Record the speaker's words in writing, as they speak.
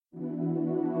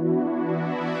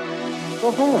Go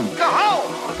home. Go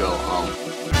home! Go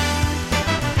home.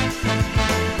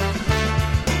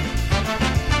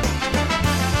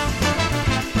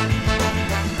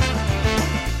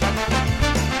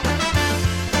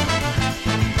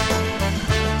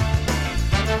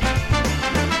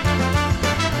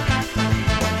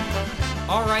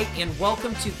 All right, and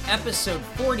welcome to episode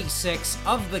 46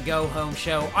 of the Go Home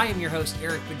Show. I am your host,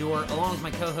 Eric Baudour, along with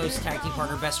my co-host, tag team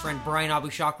partner, best friend, Bryan Abou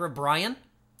Chacra. Bryan?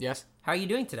 Yes? How are you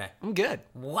doing today? I'm good.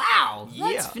 Wow, that's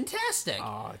Yeah. fantastic.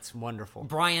 Oh, it's wonderful.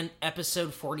 Bryan,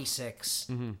 episode 46.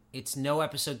 Mm-hmm. It's no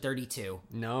episode 32.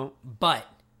 No, But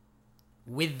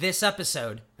with this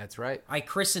episode, that's right. I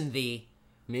christened thee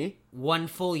Me? 1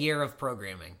 full year of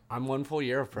programming. I'm 1 full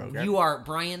year of program. You are,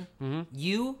 Bryan,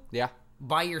 you Yeah,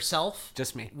 by yourself,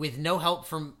 just me. with no help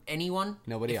from anyone,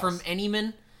 Nobody from else.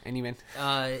 anyman, Anyman.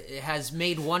 has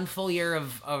made 1 full year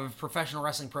of professional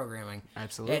wrestling programming.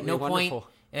 Absolutely At wonderful.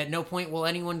 no point will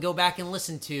anyone go back and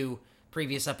listen to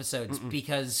previous episodes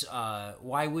because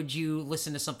why would you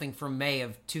listen to something from May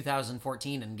of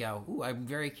 2014 and go, "Ooh, I'm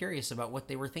very curious about what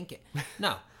they were thinking"?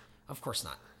 No, of course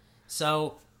not.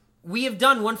 So we have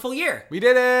done 1 full year. We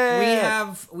did it!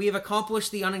 We have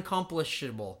accomplished the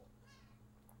unaccomplishable.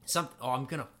 I'm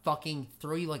gonna fucking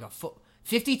throw you like a foot.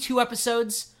 52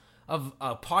 episodes of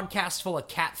a podcast full of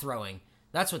cat throwing.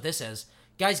 That's what this is.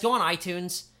 Guys, go on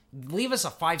iTunes, leave us a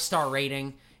 5-star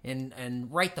rating,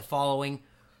 and write the following.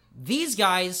 These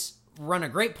guys run a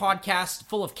great podcast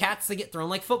full of cats that get thrown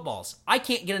like footballs. I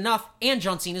can't get enough, and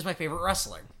John Cena is my favorite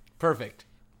wrestler. Perfect.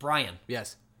 Bryan,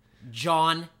 Yes.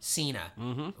 John Cena.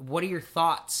 What are your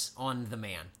thoughts on the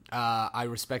man? I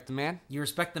respect the man. You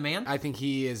respect the man? I think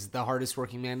he is the hardest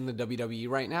working man in the WWE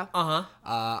right now. Uh-huh.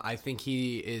 I think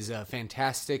he is a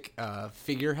fantastic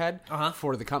figurehead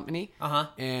for the company.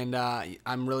 And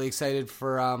I'm really excited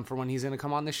for when he's going to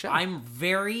come on this show. I'm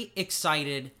very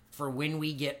excited for when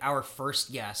we get our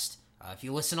first guest. If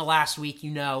you listen to last week,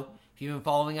 you know. If you've been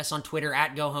following us on Twitter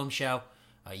at Go Home Show,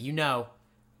 you know.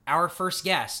 Our first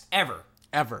guest ever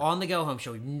on the Go Home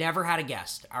Show. We've never had a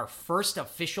guest. Our first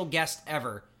official guest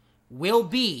ever will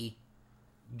be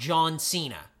John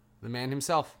Cena. The man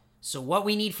himself. So what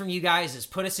we need from you guys is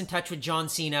put us in touch with John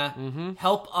Cena.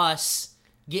 Help us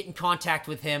get in contact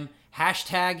with him.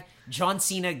 Hashtag John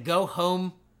Cena Go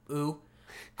Home. Ooh.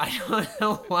 I don't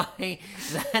know why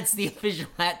that's the official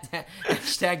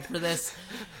hashtag for this.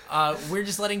 We're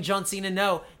just letting John Cena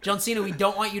know. John Cena, we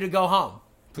don't want you to go home.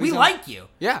 Please we don't. like you.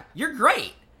 Yeah. You're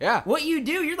great. Yeah. What you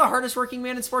do, you're the hardest working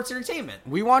man in sports entertainment.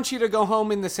 We want you to go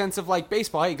home in the sense of like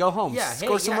baseball. Hey, go home. Yeah,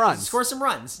 Score some runs. Score some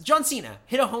runs. John Cena,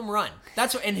 hit a home run.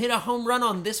 That's what, and hit a home run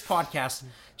on this podcast.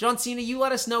 John Cena, you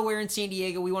let us know where in San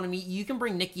Diego we want to meet you. You can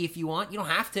bring Nikki if you want. You don't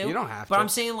have to. You don't have but to. I'm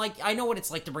saying, like, I know what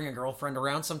it's like to bring a girlfriend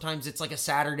around. Sometimes it's like a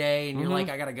Saturday, and you're like,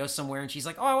 I gotta go somewhere, and she's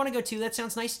like, oh, I want to go too. That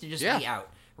sounds nice to just be out.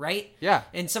 Right? Yeah.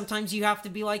 And sometimes you have to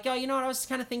be like, oh, you know what? I was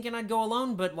kind of thinking I'd go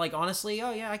alone, but like honestly,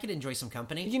 oh yeah, I could enjoy some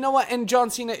company. You know what? And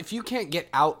John Cena, if you can't get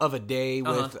out of a day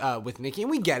with Nikki, and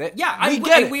we get it. Yeah,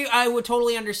 I would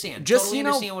totally understand. Just totally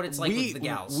understand what it's like with the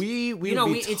gals. We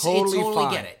it's totally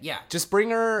fine. get it. Yeah, just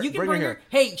bring her. You can bring her.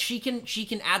 Hey, she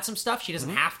can add some stuff. She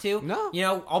doesn't have to. No. You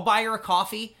know, I'll buy her a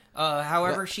coffee.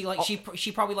 However,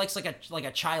 she probably likes like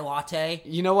a chai latte.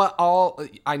 You know what?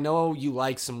 I know you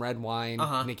like some red wine,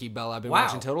 Nikki Bella. I've been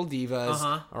watching Total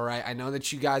Divas. All right, I know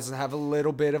that you guys have a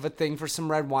little bit of a thing for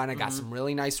some red wine. I got some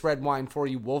really nice red wine for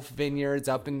you. Wolf Vineyards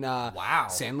up in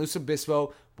San Luis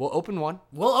Obispo. We'll open one.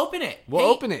 We'll open it. We'll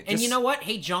open it. And you know what?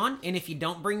 Hey, John. And if you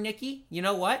don't bring Nikki, you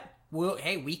know what?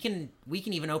 We can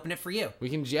even open it for you. We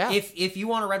can, If you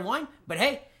want a red wine, but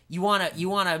hey. You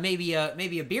wanna maybe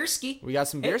a beer ski? We got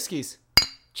some beer skis.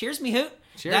 Cheers, me hoot.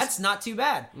 Cheers. That's not too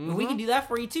bad. We can do that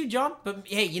for you too, John. But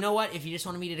hey, you know what? If you just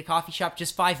want to meet at a coffee shop,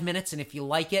 just 5 minutes, and if you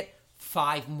like it,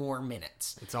 5 more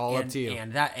minutes. It's all up to you.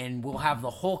 And we'll have the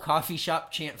whole coffee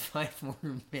shop chant 5 more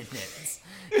minutes.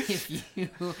 if you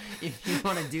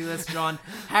want to do this, John,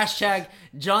 hashtag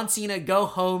John Cena Go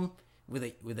Home with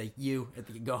a U at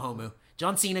the Go Homu.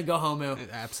 John Cena Go Homu.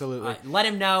 Absolutely. Let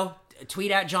him know.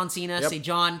 Tweet at John Cena. Say,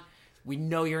 John, we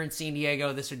know you're in San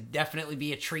Diego. This would definitely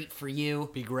be a treat for you.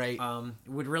 Be great.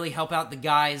 Would really help out the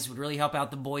guys. Would really help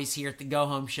out the boys here at the Go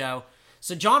Home Show.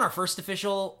 So, John, our first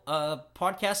official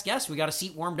podcast guest. We got a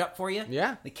seat warmed up for you.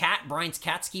 Yeah. Brian's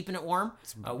cat's keeping it warm.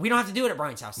 We don't have to do it at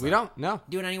Brian's house, though. We don't. No.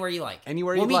 Do it anywhere you like.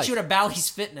 Anywhere you like. We'll meet you at a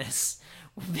Bally's Fitness.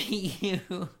 meet you.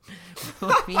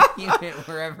 We'll meet you at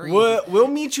wherever we'll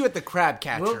meet you at the crab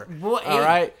catcher. All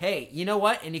right. Hey, you know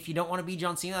what? And if you don't want to be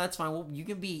John Cena, that's fine. Well, you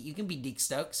can be Deke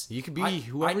Stokes. You can be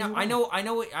whoever you want.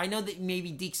 I know that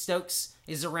maybe Deke Stokes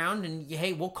is around, and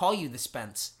hey, we'll call you the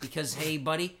Spence because hey,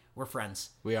 buddy, we're friends.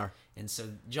 We are. And so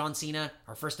John Cena,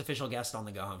 our first official guest on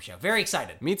the Go Home Show. Very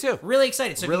excited. Me too. Really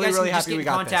excited. So really, if you guys really can just happy get we in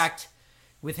got contact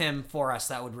with him for us,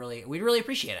 we'd really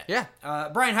appreciate it. Yeah.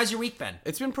 Bryan, how's your week been?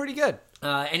 It's been pretty good.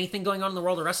 Anything going on in the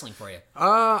world of wrestling for you?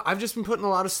 I've just been putting a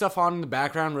lot of stuff on in the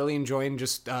background, really enjoying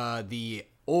just the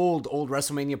old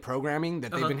WrestleMania programming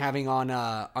that they've been having on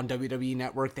WWE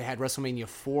Network. They had WrestleMania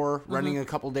 4 running a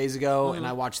couple days ago, and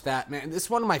I watched that. Man, this is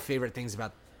one of my favorite things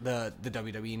about the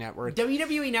WWE Network.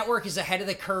 WWE Network is ahead of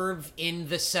the curve in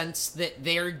the sense that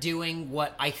they're doing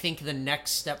what I think the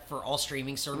next step for all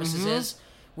streaming services is,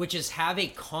 which is have a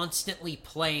constantly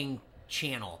playing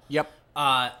channel. Yep.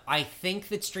 I think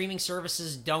that streaming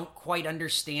services don't quite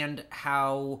understand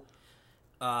how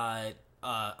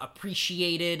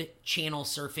appreciated channel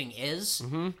surfing is.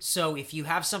 So if you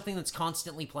have something that's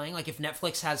constantly playing, like if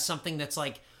Netflix has something that's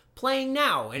like playing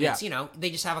now, and it's, they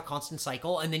just have a constant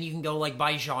cycle, and then you can go like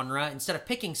by genre instead of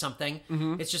picking something.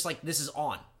 It's just like this is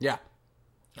on. Yeah.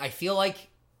 I feel like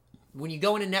when you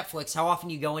go into Netflix, how often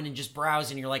you go in and just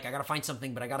browse and you're like, I gotta find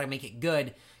something, but I gotta make it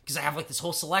good because I have like this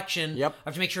whole selection. Yep. I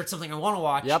have to make sure it's something I want to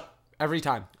watch. Yep. Every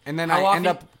time. And then I end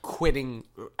up quitting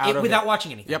without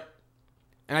watching anything. Yep.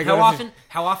 And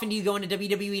how often do you go into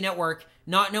WWE Network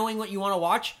not knowing what you want to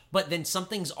watch, but then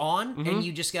something's on and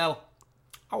you just go,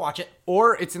 I'll watch it.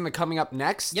 Or it's in the coming up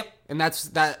next. Yep. And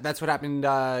that's what happened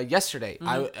yesterday.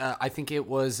 I think it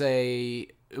was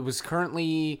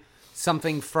currently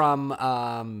something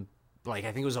from I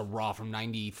think it was a Raw from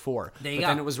 '94. But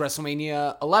then it was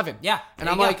WrestleMania 11. Yeah. And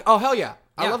I'm like, oh hell yeah.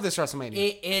 I love this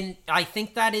WrestleMania. And I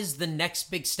think that is the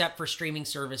next big step for streaming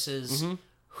services.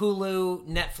 Hulu,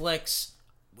 Netflix.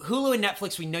 Hulu and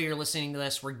Netflix, we know you're listening to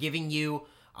this. We're giving you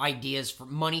ideas for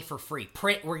money for free.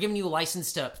 We're giving you a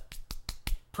license to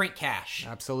print cash.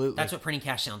 Absolutely. That's what printing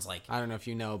cash sounds like. I don't know if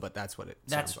you know, but that's what it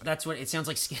sounds like. That's what it sounds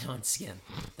like. Skin on skin.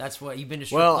 That's what you've been to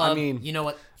strip club. I mean, you know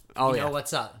what? Oh, you know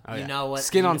what's up. Oh, you know what?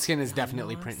 Skin on skin is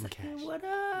definitely printing cash. What up? You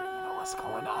know what's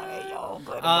going on? Hey, yo,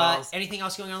 good anything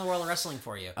else going on in the world of wrestling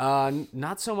for you?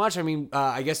 Not so much. I mean,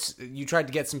 I guess you tried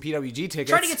to get some PWG tickets.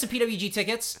 Tried to get some PWG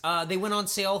tickets. They went on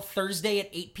sale Thursday at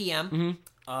 8 p.m.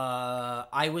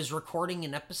 I was recording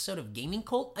an episode of Gaming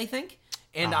Cult, I think,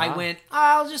 and I went,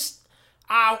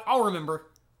 I'll remember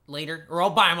later, or I'll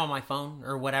buy them on my phone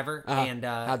or whatever. And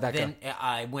how'd that then go?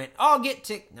 I went, I'll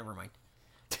get never mind.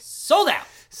 Sold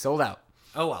out.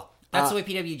 Oh well, that's the way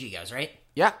PWG goes, right?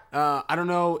 Yeah. I don't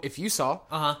know if you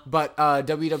saw, but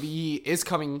WWE is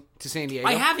coming to San Diego.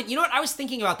 I haven't. You know what? I was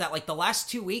thinking about that like the last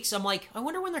 2 weeks. I'm like, I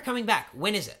wonder when they're coming back.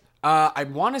 When is it? I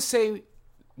want to say,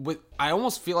 I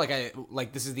almost feel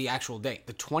like this is the actual date,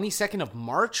 the 22nd of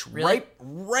March, really?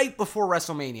 right before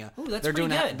WrestleMania. Ooh, that's they're pretty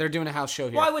doing good. They're doing a house show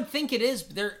here. Well, I would think it is.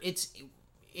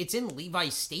 It's in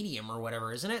Levi's Stadium or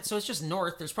whatever, isn't it? So it's just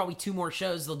north. There's probably 2 more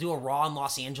shows. They'll do a Raw in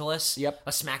Los Angeles. Yep.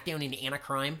 A SmackDown in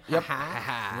Anacrime. Yep.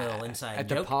 Little inside at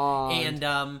joke. The pond.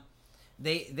 And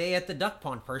they at the duck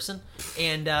pond person.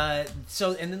 And and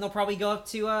then they'll probably go up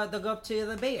to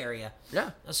the Bay Area. Yeah.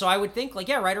 So I would think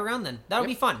right around then. That would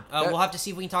be fun. We'll have to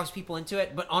see if we can talk people into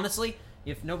it. But honestly,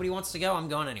 if nobody wants to go, I'm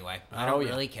going anyway. I don't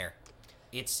really care.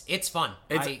 It's fun.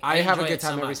 I have a good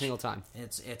time every single time.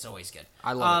 It's always good.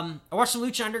 I love it. I watched some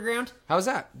Lucha Underground. How's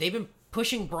that? They've been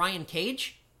pushing Bryan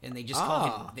Cage, and they just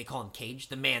call him Cage,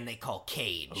 the man they call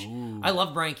Cage. Ooh. I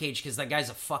love Bryan Cage because that guy's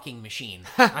a fucking machine.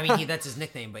 I mean, that's his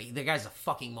nickname, but the guy's a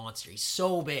fucking monster. He's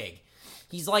so big.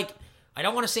 He's like, I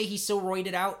don't want to say he's so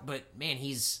roided out, but man,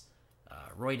 he's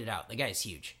roided out. The guy's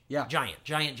huge. Yeah. Giant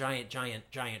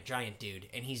dude.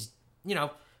 And he's,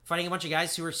 fighting a bunch of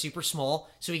guys who are super small,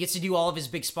 so he gets to do all of his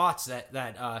big spots.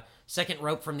 That second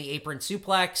rope from the apron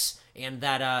suplex, and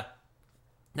that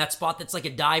spot that's like a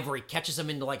dive where he catches him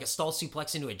into like a stall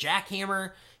suplex into a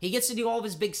jackhammer. He gets to do all of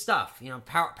his big stuff,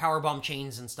 power bomb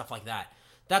chains and stuff like that.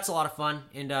 That's a lot of fun.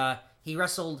 And he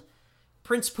wrestled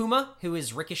Prince Puma, who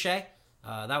is Ricochet.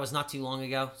 That was not too long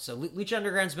ago. So Lucha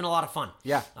Underground's been a lot of fun.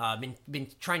 Yeah. Been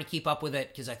trying to keep up with it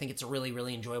because I think it's a really,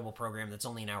 really enjoyable program that's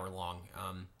only an hour long.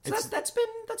 So that's been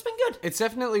good. It's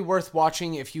definitely worth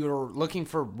watching if you're looking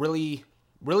for really,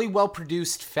 really well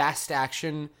produced, fast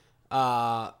action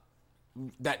that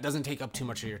doesn't take up too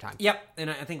much of your time. Yep,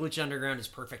 and I think Lucha Underground is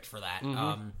perfect for that.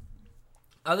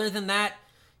 Other than that,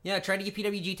 yeah, I tried to get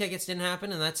PWG tickets, didn't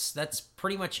happen, and that's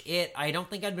pretty much it. I don't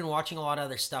think I'd been watching a lot of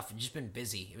other stuff. I've just been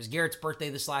busy. It was Garrett's birthday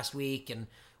this last week, and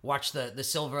watched the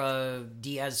Silva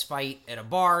Diaz fight at a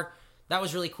bar. That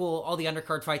was really cool. All the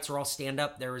undercard fights were all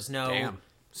stand-up. There was no... Damn.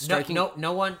 Striking?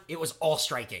 No one. It was all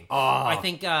striking. Oh. I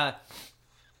think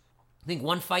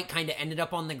one fight kind of ended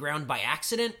up on the ground by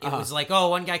accident. It was like,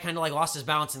 one guy kind of like lost his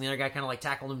balance and the other guy kind of like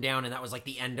tackled him down, and that was like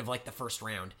the end of like the first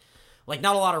round. Like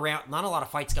not a lot of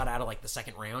fights got out of like the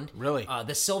second round. Really?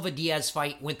 The Silva Diaz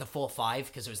fight went the full 5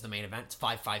 because it was the main event. It's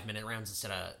 5-minute rounds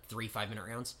instead of 3 5-minute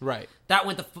rounds. Right. That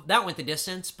went the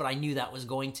distance, but I knew that was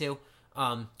going to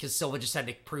because Silva just had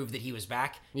to prove that he was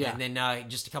back. Yeah. And then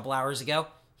just a couple hours ago.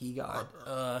 He got,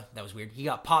 that was weird. He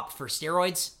got popped for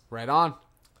steroids. Right on.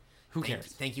 Who cares?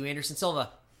 Thank you, Anderson Silva.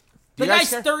 The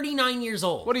guy's 39 years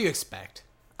old. What do you expect?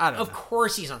 I don't know. Of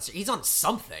course he's on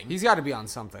something. He's got to be on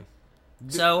something.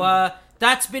 So,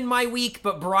 that's been my week,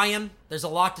 but Bryan, there's a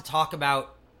lot to talk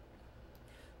about.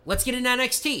 Let's get into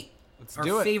NXT. Let's do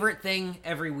it. Our favorite thing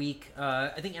every week.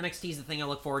 I think NXT is the thing I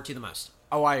look forward to the most.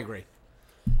 Oh, I agree.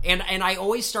 And I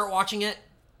always start watching it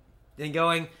and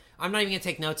going... I'm not even going to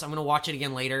take notes. I'm going to watch it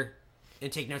again later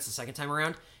and take notes the second time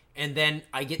around. And then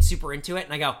I get super into it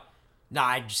and I go, nah,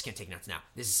 I just can't take notes now.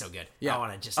 This is so good. Yeah. I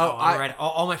want to just, write it.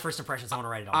 All my first impressions, I want to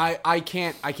write it all. I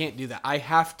can't do that. I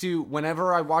have to,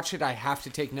 whenever I watch it, I have to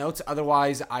take notes.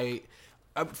 Otherwise,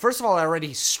 first of all, I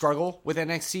already struggle with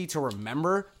NXT to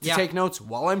remember to take notes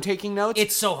while I'm taking notes.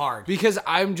 It's so hard. Because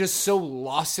I'm just so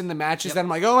lost in the matches that I'm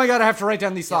like, oh my God, I have to write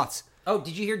down these thoughts. Oh,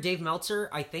 did you hear Dave Meltzer?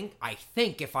 I think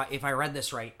if I read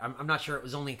this right, I'm not sure. It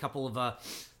was only a couple of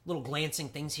little glancing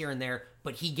things here and there,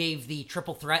 but he gave the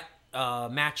triple threat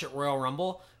match at Royal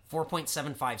Rumble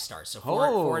 4.75 stars, so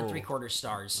 4 3/4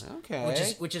 stars.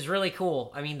 Okay, which is really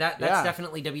cool. I mean that's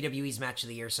definitely WWE's match of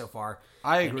the year so far.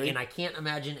 I agree, and I can't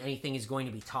imagine anything is going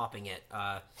to be topping it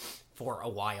for a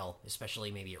while, especially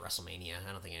maybe at WrestleMania.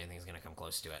 I don't think anything's going to come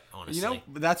close to it. Honestly,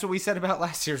 that's what we said about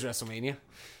last year's WrestleMania.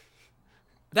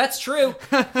 That's true.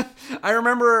 I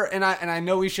remember, and I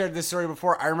know we shared this story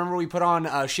before. I remember we put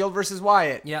on Shield versus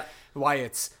Wyatt. Yeah.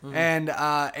 Wyatt's. Mm-hmm.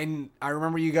 And I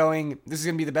remember you going, this is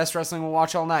going to be the best wrestling we'll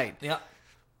watch all night. Yeah.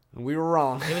 And we were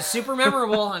wrong. It was super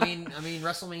memorable. I mean,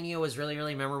 WrestleMania was really,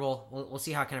 really memorable. We'll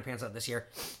see how it kind of pans out this year.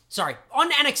 Sorry. On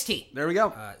to NXT. There we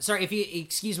go. Sorry, if you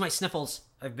excuse my sniffles.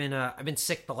 I've been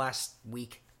sick the last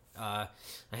week. I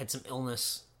had some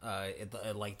illness. At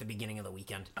the beginning of the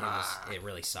weekend. It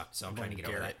really sucked, so I'm trying to get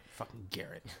over that. Fucking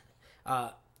Garrett.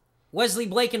 Wesley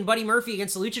Blake and Buddy Murphy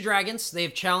against the Lucha Dragons.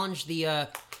 They've challenged the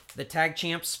tag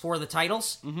champs for the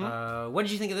titles. Mm-hmm. What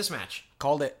did you think of this match?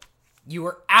 Called it. You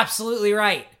were absolutely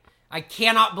right. I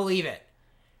cannot believe it.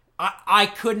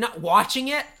 I could not... Watching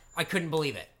it, I couldn't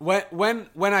believe it.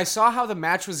 When I saw how the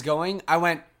match was going, I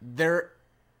went,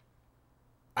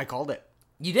 I called it.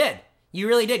 You did. You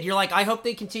really did. You're like, I hope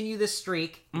they continue this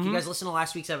streak. If you guys listen to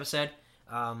last week's episode,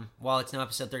 while it's now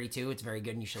episode 32, it's very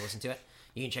good and you should listen to it.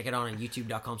 You can check it out on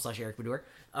youtube.com/Eric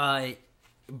Baudour.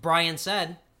 Bryan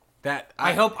said that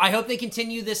I hope they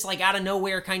continue this like out of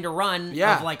nowhere kind of run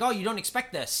of like, oh, you don't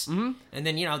expect this. Mm-hmm. And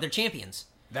then, they're champions.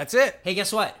 That's it. Hey,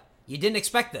 guess what? You didn't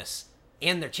expect this.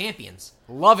 And they're champions.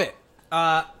 Love it.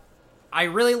 I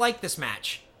really like this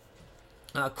match.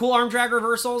 Cool arm drag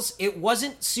reversals. It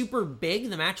wasn't super big.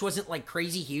 The match wasn't like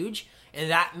crazy huge, and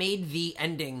that made the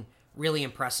ending really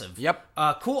impressive. Yep.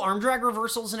 Cool arm drag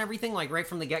reversals and everything, like right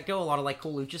from the get-go. A lot of like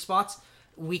cool lucha spots.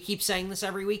 We keep saying this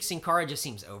every week. Sin Cara just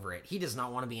seems over it. He does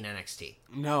not want to be in NXT.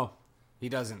 No, he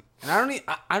doesn't. And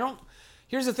I don't.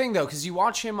 Here's the thing though, because you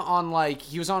watch him on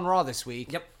he was on Raw this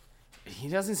week. Yep. He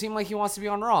doesn't seem like he wants to be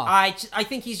on Raw. I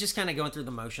think he's just kind of going through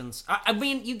the motions. I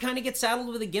mean, you kind of get saddled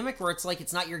with a gimmick where it's like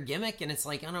it's not your gimmick, and it's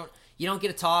like you don't get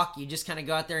to talk. You just kind of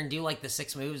go out there and do like the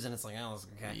 6 moves, and it's like, oh,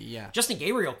 okay. Yeah. Justin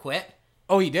Gabriel quit.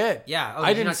 Oh, he did. Yeah. Oh,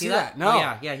 I didn't see that. No.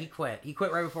 Oh, yeah. He quit. He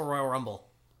quit right before Royal Rumble.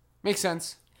 Makes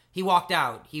sense. He walked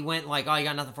out. He went like, oh, you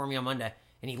got nothing for me on Monday,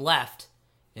 and he left.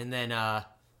 And then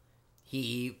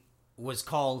he was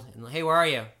called and hey, where are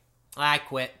you? I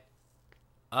quit.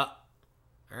 All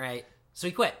right. So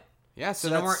he quit. Yeah, so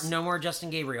no more Justin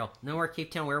Gabriel. No more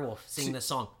Cape Town Werewolf sing this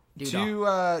song.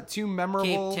 Two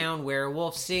memorable... Cape Town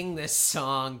Werewolf sing this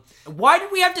song. Why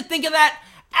did we have to think of that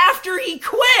after he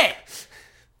quit?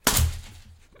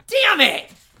 Damn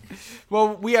it!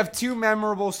 Well, we have 2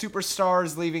 memorable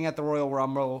superstars leaving at the Royal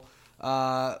Rumble.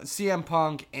 CM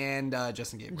Punk and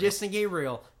Justin Gabriel. Justin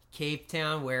Gabriel. Cape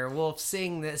Town Werewolf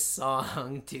sing this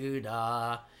song, dude.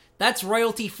 That's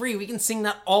royalty free. We can sing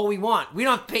that all we want. We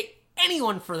don't have to pay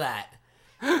anyone for that.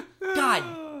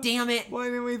 God damn it. Why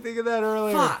didn't we think of that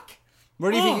earlier? Fuck.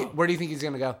 Where do you think he's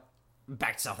going to go?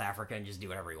 Back to South Africa and just do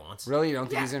whatever he wants. Really? You don't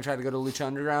think he's going to try to go to Lucha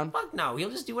Underground? Fuck no. He'll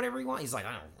just do whatever he wants. He's like,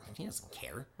 he doesn't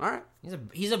care. All right.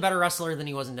 He's a better wrestler than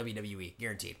he was in WWE.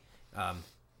 Guaranteed.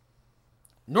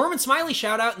 Norman Smiley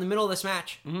shout out in the middle of this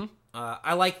match. Mm-hmm.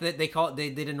 I like that they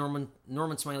did a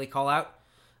Norman Smiley call out.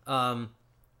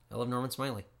 I love Norman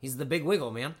Smiley. He's the big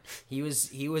wiggle, man. He was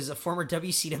a former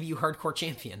WCW hardcore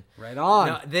champion. Right on.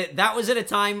 Now, that was at a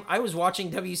time I was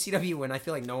watching WCW when I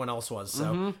feel like no one else was.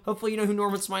 So hopefully you know who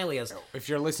Norman Smiley is. If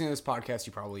you're listening to this podcast,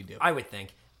 you probably do. I would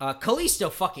think. Kalisto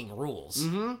fucking rules.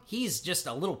 He's just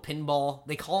a little pinball.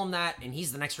 They call him that, and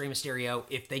he's the next Rey Mysterio.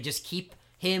 If they just keep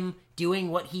him doing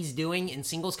what he's doing in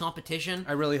singles competition,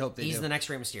 I really hope he's the next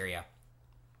Rey Mysterio.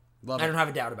 Love it. I don't have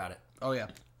a doubt about it. Oh, yeah.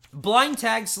 Blind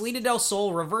tag, Salida del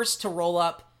Sol, reverse to roll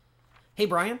up. Hey,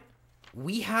 Brian,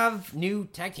 we have new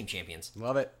tag team champions.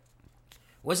 Love it.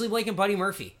 Wesley Blake and Buddy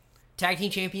Murphy, tag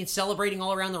team champions, celebrating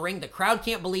all around the ring. The crowd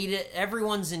can't believe it.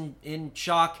 Everyone's in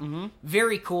shock.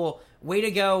 Very cool. Way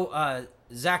to go,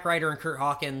 Zack Ryder and Kurt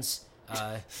Hawkins,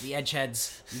 the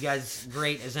Edgeheads. You guys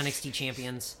great as NXT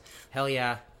champions. Hell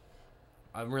yeah.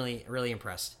 I'm really, really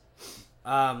impressed.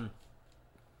 A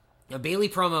Bayley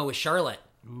promo with Charlotte.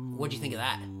 What'd you think of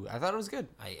that? I thought it was good.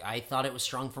 I thought it was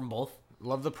strong from both.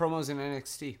 Love the promos in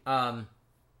NXT.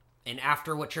 And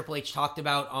after what Triple H talked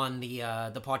about on the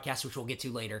podcast, which we'll get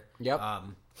to later. Yep.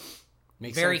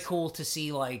 Makes very sense. cool to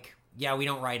see, like, yeah, we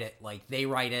don't write it. Like, they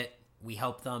write it. We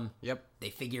help them. Yep. They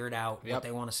figure it out, what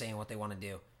they want to say and what they want to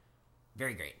do.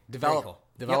 Very great. Develop. Very cool.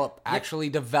 Develop. Yep. Actually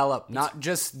develop. Not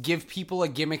just give people a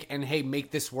gimmick and, hey, make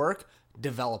this work.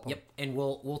 Develop them. Yep, and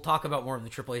we'll talk about more of the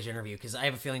Triple H interview, because I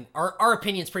have a feeling our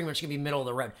opinion's pretty much going to be middle of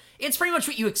the road. It's pretty much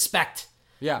what you expect.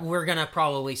 Yeah, we're going to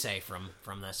probably say from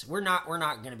this. We're not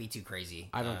going to be too crazy.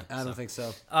 I don't think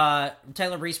so.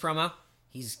 Tyler Breeze promo.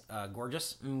 He's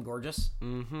gorgeous. Gorgeous.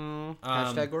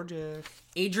 Hashtag gorgeous.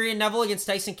 Adrian Neville against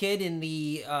Tyson Kidd in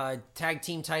the tag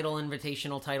team title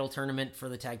invitational title tournament for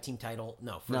the tag team title.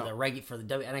 For the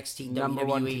NXT number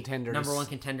WWE number one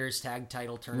contenders tag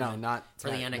title tournament. No, not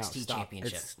for the NXT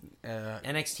championship. It's,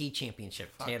 NXT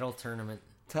championship title tournament.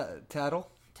 Tattle.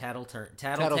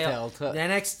 Tattletale. The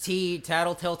NXT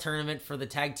Tattletale tournament for the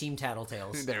tag team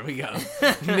Tattletales. There we go.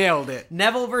 Nailed it.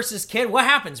 Neville versus Kidd. What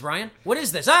happens, Brian? What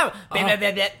is this?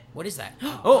 What is that?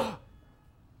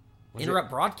 Interrupt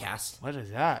broadcast. What is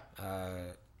that?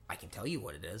 I can tell you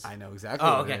what it is. I know exactly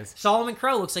what it is. Solomon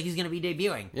Crowe looks like he's going to be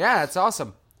debuting. Yeah, it's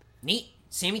awesome. Neat.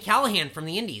 Sammy Callahan from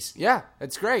the Indies. Yeah,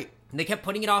 it's great. And they kept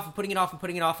putting it off, and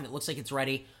it looks like it's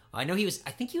ready. I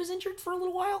think he was injured for a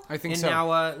little while. I think so. And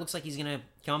now it looks like he's going to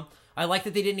come. I like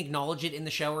that they didn't acknowledge it in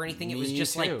the show or anything. It was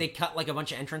just like they cut like a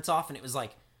bunch of entrants off, and it was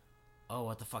like, oh,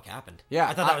 what the fuck happened? Yeah.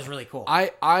 I thought that was really cool.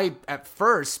 I at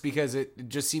first, because it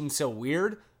just seemed so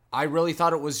weird, I really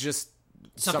thought it was just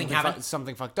something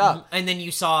fucked up. And then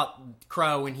you saw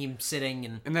Crow and him sitting,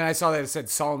 and then I saw that it said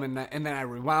Solomon, and then I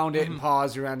rewound it and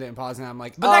paused, rewound it and paused, and I'm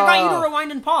like, but that got you to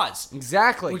rewind and pause.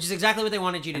 Exactly. Which is exactly what they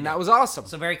wanted you to do. And that was awesome.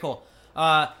 So very cool.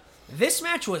 This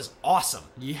match was awesome.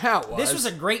 Yeah, it was. This was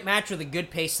a great match with a good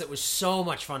pace that was so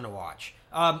much fun to watch.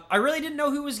 I really didn't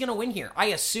know who was going to win here. I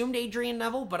assumed Adrian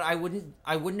Neville, but I wouldn't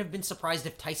have been surprised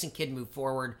if Tyson Kidd moved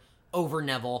forward over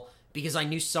Neville, because I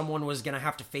knew someone was going to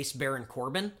have to face Baron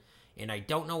Corbin, and I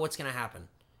don't know what's going to happen.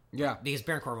 Yeah. Because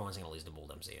Baron Corbin wasn't going to lose to Bull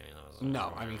Dempsey.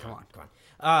 Come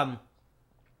on.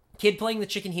 Kidd playing the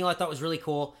chicken heel I thought was really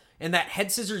cool, and that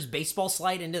head scissors baseball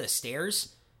slide into the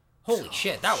stairs. Holy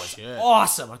shit, that was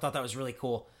awesome. I thought that was really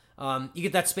cool. You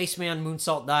get that Spaceman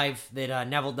moonsault dive that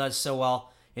Neville does so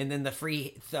well, and then the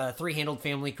three-handled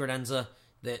family credenza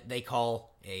that they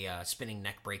call a spinning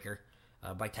neck breaker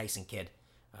by Tyson Kidd.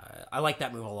 I like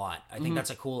that move a lot. I think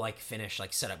that's a cool finish,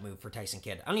 setup move for Tyson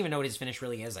Kidd. I don't even know what his finish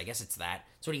really is. I guess it's that.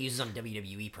 It's what he uses on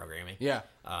WWE programming. Yeah.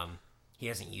 He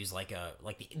doesn't use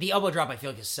the elbow drop. I feel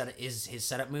like is his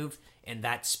setup move, and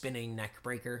that spinning neck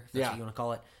breaker, if that's what you want to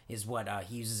call it, is what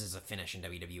he uses as a finish in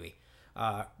WWE.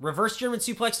 Reverse German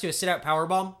suplex to a sit-out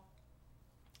powerbomb.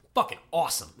 Fucking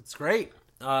awesome. It's great.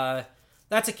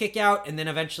 That's a kick out, and then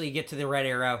eventually you get to the Red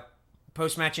Arrow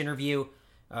post-match interview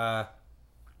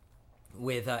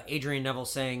with Adrian Neville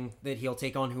saying that he'll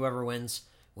take on whoever wins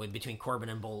between Corbin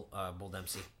and Bull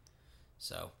Dempsey.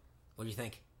 So, what do you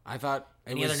think? I thought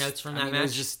any other notes from that match? It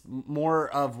was just more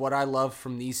of what I love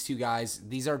from these two guys.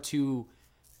 These are two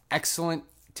excellent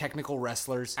technical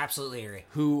wrestlers. Absolutely agree.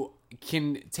 Who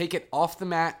can take it off the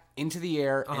mat into the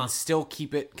air and still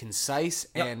keep it concise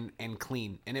and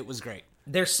clean. And it was great.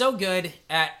 They're so good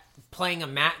at playing a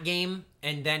mat game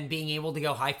and then being able to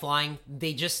go high flying.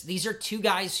 These are two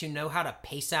guys who know how to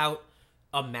pace out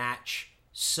a match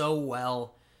so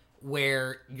well,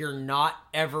 where you're not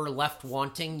ever left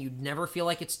wanting. You'd never feel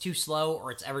like it's too slow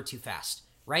or it's ever too fast,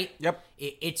 right? Yep.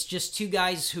 It's just two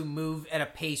guys who move at a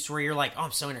pace where you're like, oh,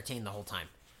 I'm so entertained the whole time.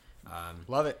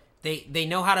 Love it. They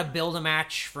know how to build a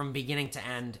match from beginning to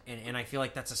end, and I feel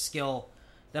like that's a skill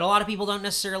that a lot of people don't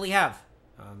necessarily have.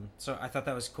 So I thought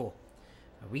that was cool.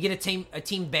 We get a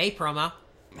Team Bay promo.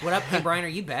 What up? Hey, Bryan, are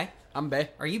you Bay? I'm Bay.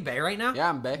 Are you Bay right now? Yeah,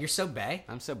 I'm Bay. You're so Bay.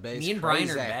 I'm so Bay. Me and Bryan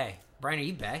are Bay. Bryan, are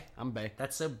you Bay? I'm Bay.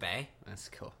 That's so Bay. That's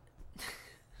cool.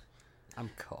 I'm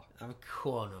cool. I'm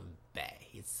cool and I'm Bay.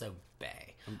 It's so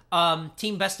Bay.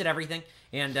 Team bested everything.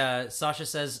 And Sasha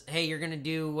says, hey, you're going to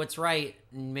do what's right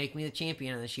and make me the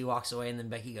champion. And then she walks away. And then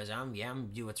Becky goes, I'm going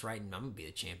to do what's right and I'm going to be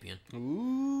the champion.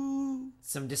 Ooh.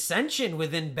 Some dissension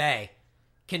within Bay.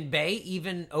 Can Bay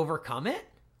even overcome it?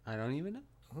 I don't even know.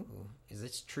 Ooh, is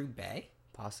this true Bay?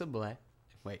 Possibly.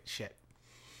 Wait, shit.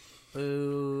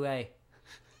 Boo, hey.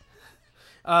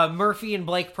 Murphy and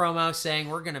Blake promo saying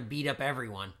we're going to beat up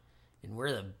everyone. And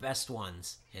we're the best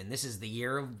ones. And this is the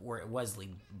year of where Wesley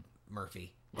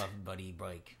Murphy. Love Buddy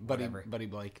Blake. Buddy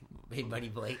Blake. Hey, Buddy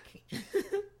Blake.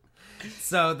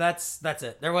 So that's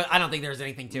it. I don't think there's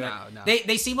anything to it. No.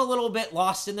 They seem a little bit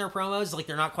lost in their promos. Like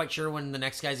they're not quite sure when the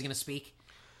next guy's going to speak.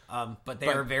 But they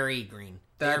are very green.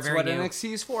 That's very what new.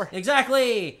 NXT is for.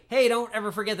 Exactly. Hey, don't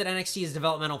ever forget that NXT is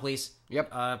developmental, please.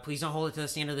 Yep. Please don't hold it to the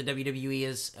standard that WWE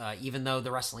is, even though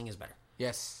the wrestling is better.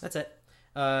 Yes. That's it.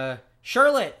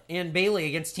 Charlotte and Bayley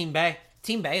against Team Bay.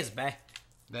 Team Bay is Bay.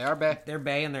 They are Bay. They're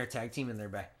Bay and they're a tag team and they're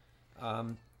Bay.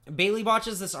 Bayley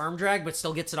botches this arm drag, but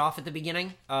still gets it off at the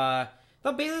beginning. Thought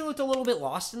Bayley looked a little bit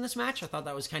lost in this match. I thought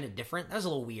that was kind of different. That was a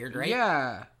little weird, right?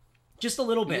 Yeah. Just a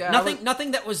little bit. Yeah,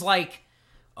 nothing that was like,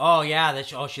 oh yeah,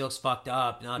 she looks fucked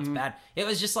up. No, it's bad. It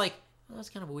was just like, oh, that's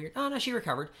kind of weird. Oh no, she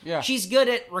recovered. Yeah. She's good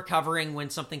at recovering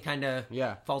when something kind of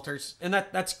falters, and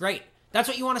that's great. That's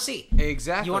what you want to see.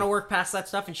 Exactly. You want to work past that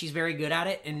stuff, and she's very good at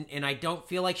it. And I don't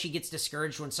feel like she gets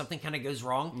discouraged when something kind of goes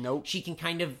wrong. Nope. She can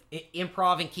kind of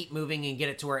improv and keep moving and get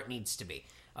it to where it needs to be,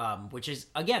 which is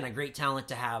again a great talent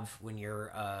to have when you're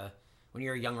a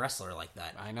young wrestler like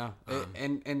that. I know.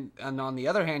 And on the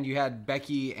other hand, you had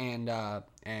Becky and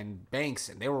Banks,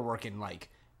 and they were working like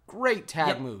great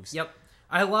tag moves. Yep.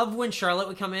 I love when Charlotte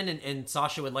would come in and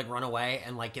Sasha would like run away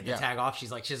and like get the tag off.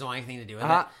 She's like, she doesn't want anything to do with it.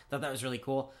 Thought that was really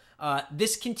cool.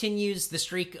 This continues the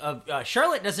streak of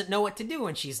Charlotte doesn't know what to do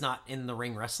when she's not in the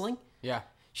ring wrestling. Yeah.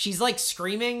 She's like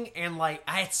screaming and like,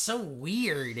 it's so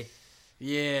weird.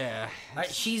 Yeah.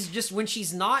 She's just, when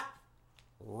she's not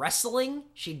wrestling,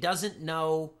 she doesn't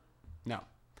know. No.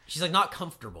 She's like not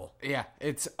comfortable. Yeah.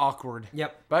 It's awkward.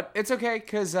 Yep. But it's okay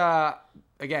because,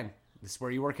 again, this is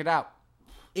where you work it out.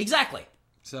 Exactly.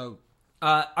 So.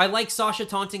 I like Sasha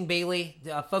taunting Bayley,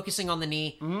 focusing on the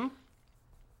knee. Mm-hmm.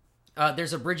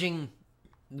 There's a bridging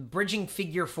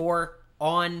figure 4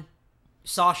 on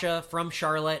Sasha from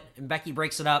Charlotte, and Becky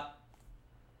breaks it up.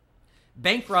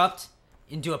 Bankrupt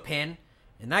into a pin,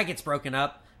 and that gets broken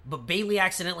up, but Bayley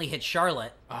accidentally hits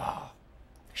Charlotte. Oh.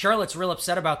 Charlotte's real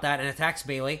upset about that and attacks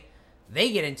Bayley.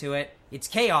 They get into it. It's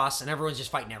chaos, and everyone's just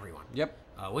fighting everyone. Yep.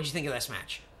 What'd you think of this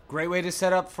match? Great way to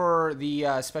set up for the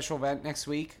special event next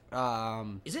week.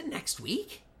 Is it next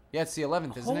week? Yeah, it's the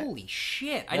 11th, isn't it? Holy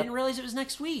shit. I didn't realize it was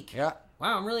next week. Yeah.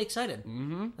 Wow, I'm really excited.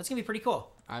 Mm-hmm. That's going to be pretty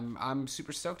cool. I'm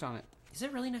super stoked on it. Is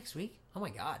it really next week? Oh my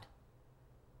god.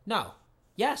 No.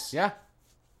 Yes. Yeah.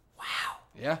 Wow.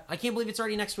 Yeah. I can't believe it's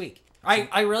already next week.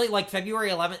 I really like February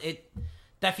 11th.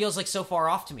 That feels like so far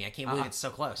off to me. I can't believe it's so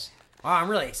close. Wow, I'm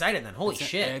really excited then. Holy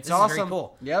shit. It's this awesome. is very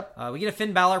cool. Yep. We get a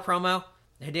Finn Balor promo.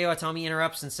 Hideo Itami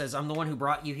interrupts and says, I'm the one who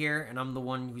brought you here, and I'm the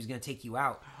one who's going to take you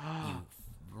out, you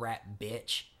rat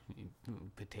bitch.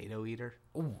 Potato eater?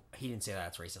 Ooh, he didn't say that.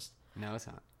 That's racist. No, it's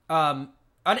not.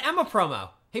 An Emma promo.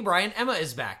 Hey, Bryan, Emma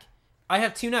is back. I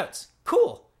have 2 notes.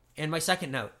 Cool. And my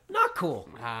second note, not cool.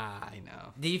 I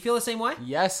know. Do you feel the same way?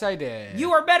 Yes, I did.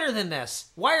 You are better than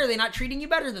this. Why are they not treating you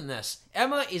better than this?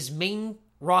 Emma is main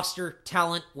roster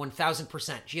talent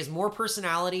 1000%. She has more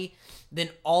personality than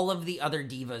all of the other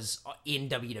divas in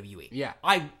WWE. Yeah.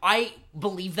 I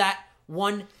believe that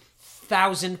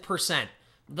 1000%.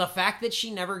 The fact that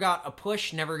she never got a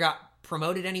push, never got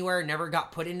promoted anywhere, never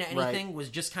got put into anything, was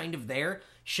just kind of there,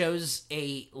 shows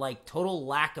a like total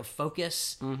lack of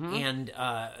focus and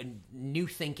new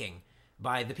thinking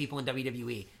by the people in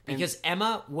WWE. Because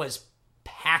Emma was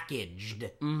packaged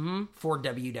for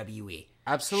WWE.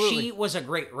 Absolutely. She was a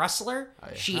great wrestler.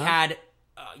 She had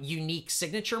unique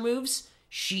signature moves.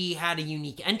 She had a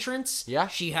unique entrance. Yeah.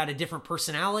 She had a different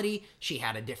personality. She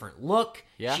had a different look.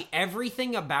 Yeah.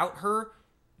 Everything about her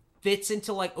fits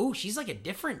into like, oh, she's like a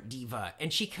different diva.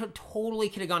 And she could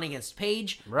have gone against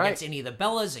Paige, against any of the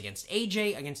Bellas, against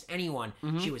AJ, against anyone.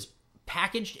 She was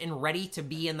packaged and ready to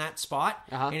be in that spot.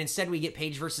 And instead we get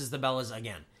Paige versus the Bellas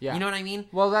again. Yeah. You know what I mean?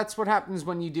 Well, that's what happens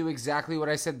when you do exactly what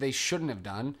I said they shouldn't have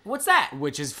done. What's that?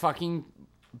 Which is fucking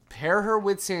pair her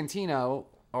with Santino,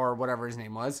 or whatever his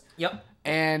name was. Yep.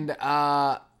 and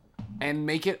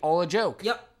make it all a joke.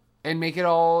 Yep. And make it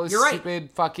all a You're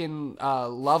stupid fucking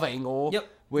love angle. Yep.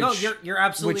 Which, no, you're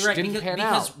absolutely right.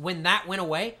 Because out. when that went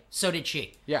away, so did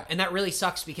she. Yeah. And that really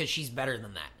sucks because she's better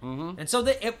than that. Mm-hmm. And so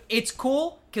it's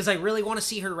cool because I really want to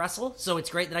see her wrestle. So it's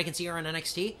great that I can see her on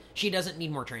NXT. She doesn't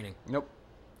need more training. Nope.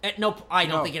 Nope. I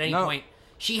don't think at any point.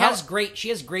 She has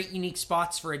great unique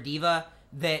spots for a diva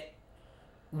that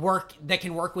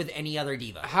can work with any other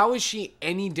diva. How is she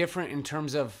any different in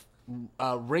terms of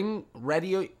ring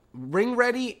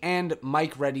ready and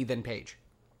mic ready than Paige?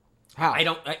 How? I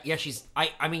don't. She's.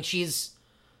 I mean, she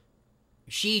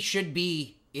should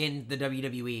be in the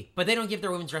WWE, but they don't give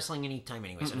their women's wrestling any time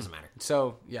anyway, so it doesn't matter.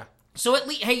 So yeah. So at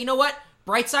least, hey, you know what?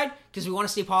 Bright side, because we want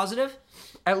to stay positive.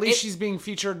 At least she's being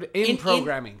featured in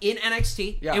programming in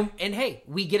NXT. Yeah. And hey,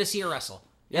 we get to see her wrestle,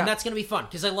 and that's gonna be fun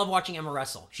because I love watching Emma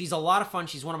wrestle. She's a lot of fun.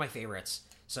 She's one of my favorites.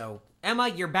 So Emma,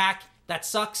 you're back. That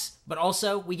sucks, but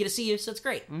also we get to see you, so it's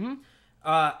great. Mm-hmm.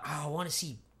 I want to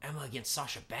see Emma against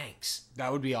Sasha Banks.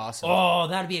 That would be awesome. Oh,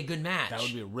 that would be a good match. That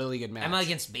would be a really good match. Emma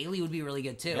against Bayley would be really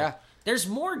good too. Yeah. There's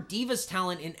more Divas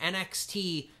talent in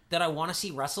NXT that I want to see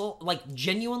wrestle, like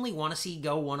genuinely want to see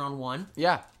go one-on-one.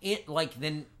 Yeah.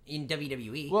 Than in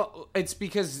WWE. Well, it's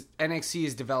because NXT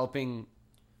is developing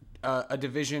a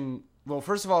division. Well,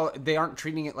 first of all, they aren't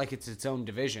treating it like it's its own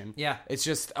division. Yeah. It's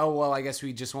just, I guess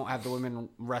we just won't have the women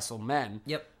wrestle men.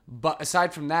 Yep. But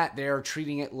aside from that, they're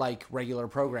treating it like regular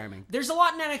programming. There's a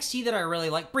lot in NXT that I really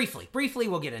like. Briefly,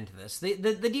 we'll get into this. The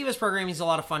Divas programming is a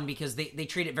lot of fun because they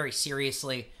treat it very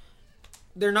seriously.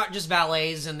 They're not just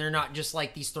valets, and they're not just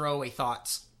like these throwaway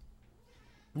thoughts.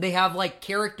 They have like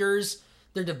characters.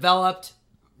 They're developed.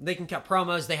 They can cut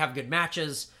promos. They have good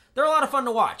matches. They're a lot of fun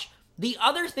to watch. The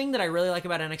other thing that I really like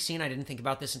about NXT, and I didn't think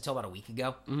about this until about a week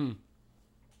ago,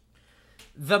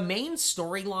 the main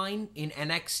storyline in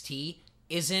NXT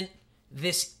isn't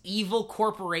this evil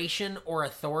corporation or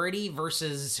authority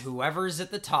versus whoever's at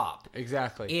the top.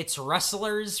 Exactly. It's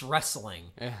wrestlers wrestling.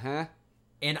 Uh-huh.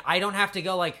 And I don't have to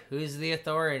go like, who's the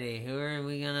authority? Who are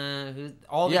we gonna...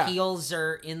 All the heels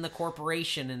are in the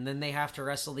corporation, and then they have to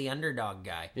wrestle the underdog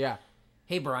guy. Yeah.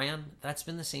 Hey, Bryan, that's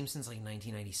been the same since like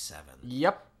 1997.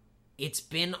 Yep. It's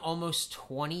been almost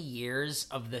 20 years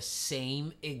of the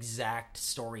same exact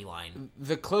storyline.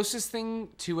 The closest thing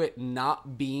to it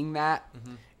not being that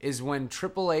is when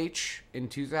Triple H in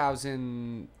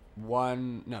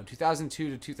 2002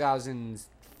 to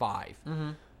 2005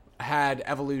 had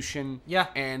Evolution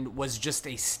and was just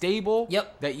a stable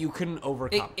that you couldn't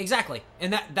overcome. Exactly.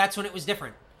 And that's when it was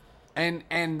different.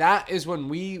 And that is when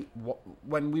we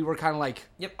were kind of like,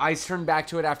 I turned back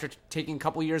to it after taking a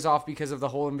couple years off because of the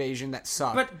whole invasion that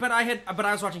sucked. But I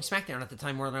was watching SmackDown at the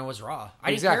time more than I was Raw.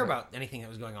 I didn't care about anything that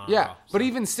was going on. Yeah, Raw, so. But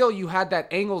even still, you had that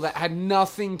angle that had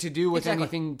nothing to do with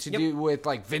anything to do with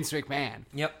like Vince McMahon.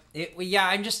 Yep.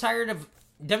 I'm just tired of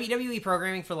WWE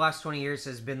programming for the last 20 years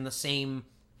has been the same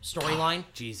storyline.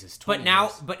 Jesus. But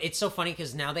now, but it's so funny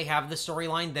because now they have the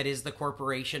storyline that is the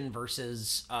corporation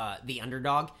versus the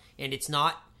underdog. And it's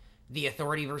not the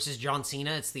Authority versus John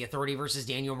Cena. It's the Authority versus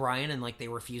Daniel Bryan, and like they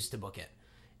refuse to book it.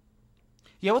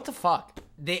 Yeah, what the fuck?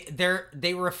 They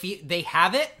refuse. They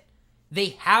have it.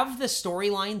 They have the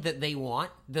storyline that they want.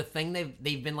 The thing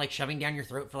they've been like shoving down your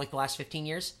throat for like the last 15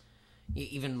 years,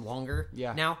 even longer.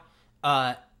 Yeah. Now,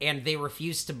 and they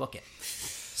refuse to book it.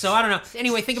 So I don't know.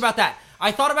 Anyway, think about that.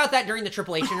 I thought about that during the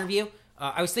Triple H interview.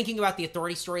 I was thinking about the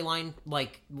Authority storyline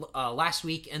like last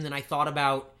week, and then I thought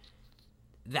about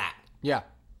that. Yeah.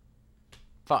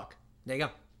 Fuck. There you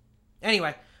go.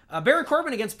 Anyway, Baron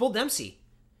Corbin against Bull Dempsey.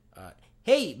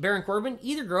 Hey, Baron Corbin,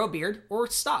 either grow a beard or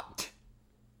stop.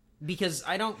 Because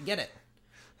I don't get it.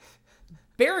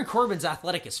 Baron Corbin's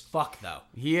athletic as fuck, though.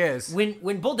 He is.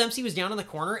 When Bull Dempsey was down in the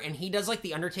corner and he does like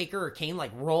the Undertaker or Kane, like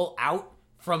roll out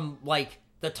from like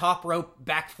the top rope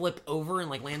backflip over and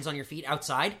like lands on your feet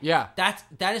outside. Yeah.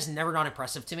 That is never not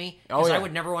impressive to me. Because I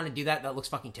would never want to do that. That looks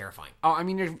fucking terrifying. Oh, I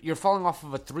mean, you're falling off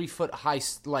of a 3-foot high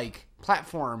like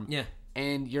platform. Yeah.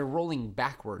 And you're rolling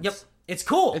backwards. Yep. It's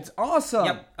cool. It's awesome.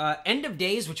 Yep. End of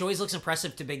days, which always looks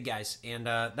impressive to big guys. And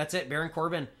that's it. Baron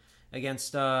Corbin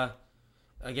against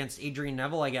Adrian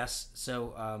Neville, I guess.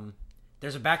 So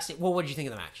there's a backstage. Well, what did you think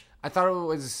of the match? I thought it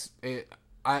was...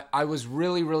 I was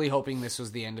really, really hoping this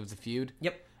was the end of the feud.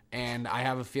 Yep. And I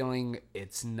have a feeling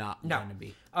it's not going to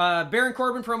be. Baron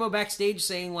Corbin promo backstage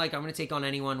saying, like, I'm going to take on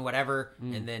anyone, whatever.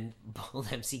 And then Bull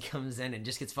Dempsey comes in and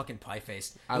just gets fucking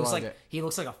pie-faced. He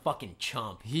looks like a fucking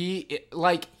chump.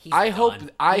 I hope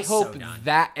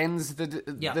that ends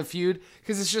the feud.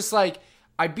 Because it's just like,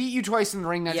 I beat you twice in the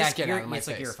ring, now just get out of my face. It's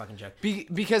like you're a fucking joke.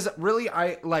 Because really,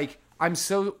 I'm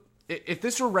so if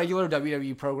this were regular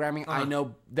WWE programming, I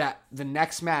know that the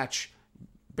next match,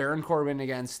 Baron Corbin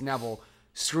against Neville,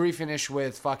 screwy finish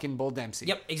with fucking Bull Dempsey.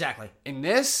 Yep, exactly. In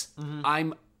this,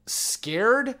 I'm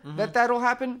scared that that'll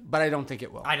happen, but I don't think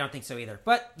it will. I don't think so either.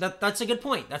 But that's a good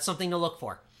point. That's something to look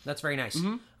for. That's very nice.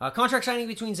 Contract signing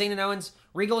between Zayn and Owens.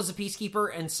 Regal is a peacekeeper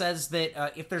and says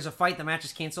that if there's a fight, the match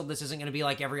is canceled. This isn't going to be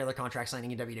like every other contract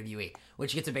signing in WWE,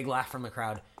 which gets a big laugh from the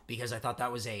crowd because I thought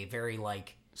that was a very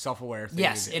self-aware thing.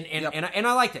 Yes, and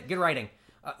I liked it. Good writing.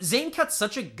 Zayn cuts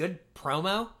such a good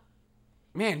promo.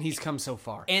 Man, he's come so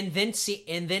far. And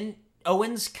then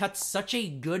Owens cuts such a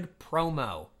good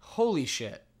promo. Holy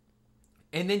shit.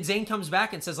 And then Zayn comes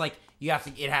back and says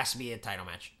it has to be a title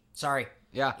match. Sorry.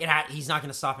 Yeah. He's not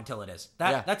going to stop until it is.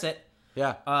 That's it.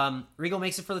 Yeah. Regal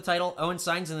makes it for the title. Owens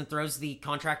signs and then throws the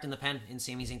contract in the pen in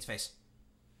Sami Zayn's face.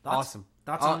 Awesome.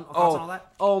 Thoughts on all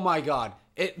that? Oh my God.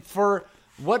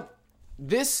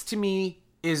 This to me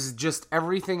is just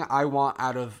everything I want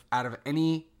out of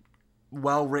any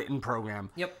well-written program.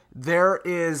 Yep. There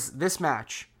is this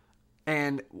match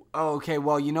and okay,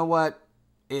 well, you know what?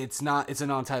 It's a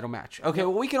non-title match. Okay,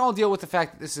 well, we can all deal with the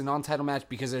fact that this is a non-title match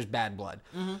because there's bad blood.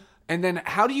 And then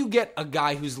how do you get a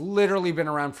guy who's literally been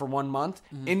around for 1 month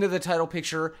into the title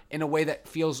picture in a way that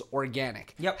feels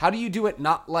organic? Yep. How do you do it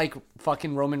not like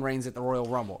fucking Roman Reigns at the Royal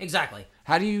Rumble? Exactly.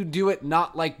 How do you do it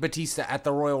not like Batista at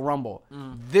the Royal Rumble?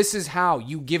 This is how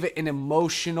you give it an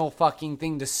emotional fucking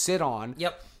thing to sit on.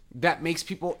 Yep. That makes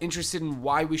people interested in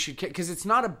why we should care. Because it's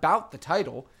not about the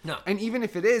title. No. And even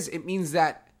if it is, it means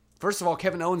that, first of all,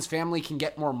 Kevin Owens' family can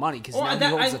get more money because now he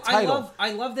holds the title.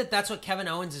 I love that that's what Kevin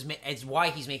Owens is why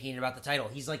he's making it about the title.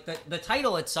 He's like, the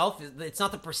title itself, it's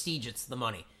not the prestige, it's the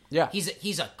money. Yeah.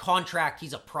 He's a contract,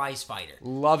 he's a prize fighter.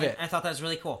 Love it. And I thought that was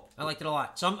really cool. I liked it a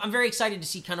lot. So I'm very excited to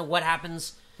see kind of what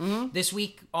happens this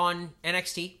week on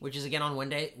NXT, which is again on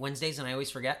Wednesdays, and I always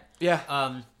forget.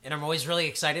 Yeah. And I'm always really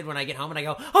excited when I get home and I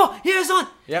go, oh, he is on!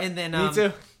 Yep, and then, me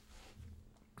too.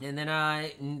 And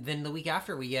then the week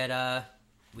after we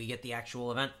get the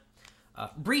actual event.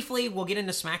 Briefly, we'll get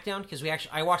into SmackDown because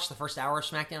I watched the first hour of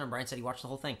SmackDown and Bryan said he watched the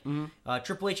whole thing.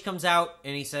 Triple H comes out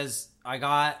and he says, I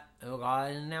got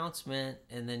an announcement,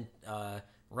 and then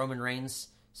Roman Reigns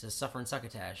says suffer and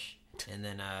succotash, and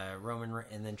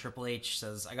then Triple H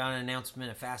says I got an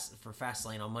announcement for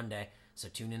Fastlane on Monday, so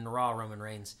tune in to Raw, Roman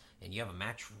Reigns, and you have a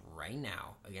match right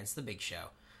now against the Big Show.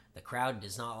 The crowd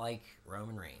does not like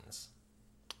Roman Reigns.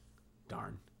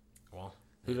 Darn. Well,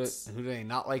 who do they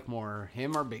not like more,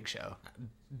 him or Big Show?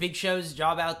 Big Show's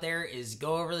job out there is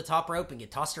go over the top rope and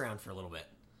get tossed around for a little bit.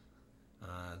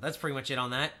 That's pretty much it on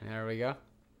that. There we go.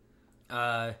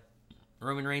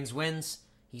 Roman Reigns wins.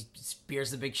 He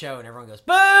spears the Big Show and everyone goes,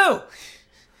 boo!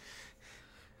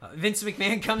 Vince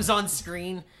McMahon comes on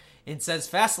screen and says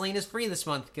Fastlane is free this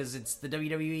month because it's the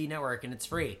WWE Network and it's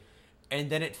free. And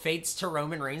then it fades to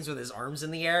Roman Reigns with his arms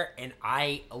in the air, and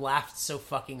I laughed so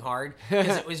fucking hard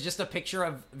because it was just a picture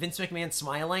of Vince McMahon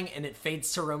smiling, and it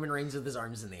fades to Roman Reigns with his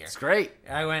arms in the air. It's great.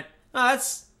 I went, oh,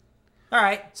 that's all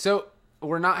right. So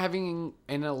we're not having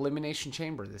an elimination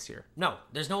chamber this year. No,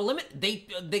 there's no limit. They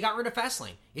got rid of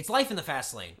Fastlane. It's life in the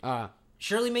Fastlane.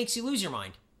 Surely makes you lose your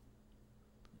mind.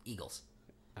 Eagles.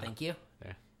 Thank you.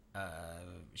 Yeah.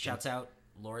 Shouts out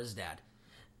Laura's dad.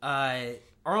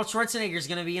 Arnold Schwarzenegger's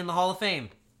going to be in the Hall of Fame.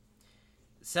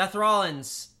 Seth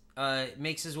Rollins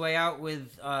makes his way out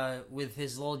with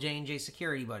his little J&J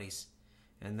security buddies.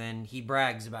 And then he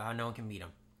brags about how no one can beat him.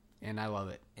 And I love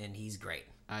it. And he's great.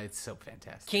 It's so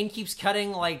fantastic. Kane keeps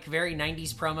cutting like very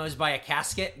 90s promos by a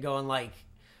casket, going like,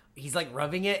 he's like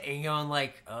rubbing it and going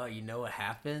like, oh, you know what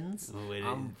happens? I'm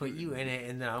gonna put you in it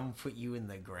and then I'm gonna put you in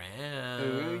the ground.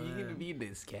 Ooh, you're gonna be in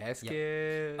this casket.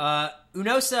 Yep.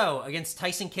 Unoso against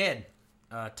Tyson Kidd.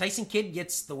 Tyson Kidd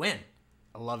gets the win.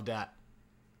 I love that.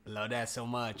 I love that so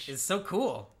much. It's so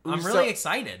cool. I'm really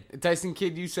excited. Tyson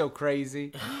Kidd, you so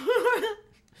crazy.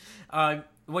 What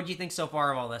do you think so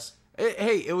far of all this?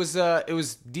 Hey, it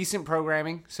was decent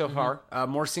programming so far.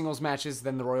 More singles matches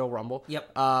than the Royal Rumble.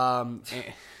 Yep.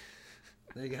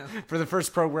 There you go. For the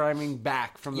first programming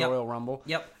back from the Royal Rumble.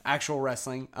 Yep. Actual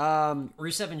wrestling.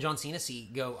 Rusev and John Cena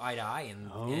go eye to eye,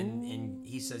 and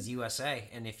he says USA.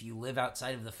 And if you live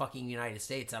outside of the fucking United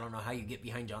States, I don't know how you get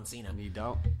behind John Cena. You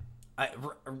don't.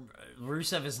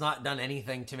 Rusev has not done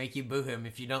anything to make you boo him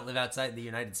if you don't live outside the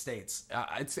United States.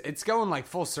 It's going like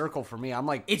full circle for me. I'm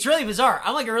like, it's really bizarre.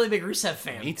 I'm like a really big Rusev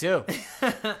fan. Me too.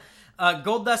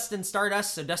 Goldust and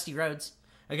Stardust, so Dusty Rhodes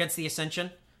against the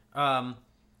Ascension.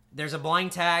 There's a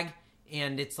blind tag,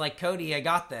 and it's like, Cody, I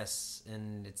got this.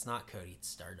 And it's not Cody, it's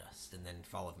Stardust. And then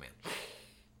Fall of Man.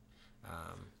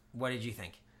 What did you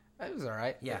think? It was all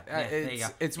right. Yeah, there you go.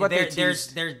 It's what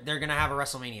they're gonna have a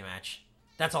WrestleMania match.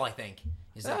 That's all I think.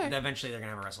 Is that right. eventually they're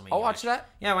gonna have a WrestleMania I'll watch that.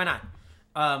 Yeah, why not?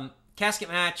 Casket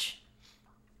match.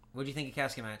 What do you think of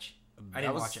casket match? I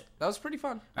didn't watch it. That was pretty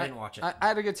fun. I didn't watch it. I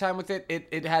had a good time with it.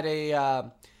 It had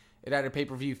a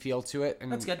pay-per-view feel to it,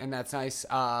 and that's good. And that's nice.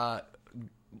 The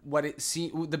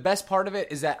best part of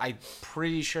it is that I'm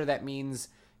pretty sure that means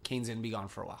Kane's gonna be gone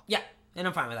for a while. Yeah, and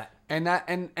I'm fine with that. And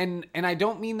I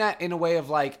don't mean that in a way of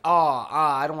like,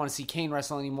 I don't want to see Kane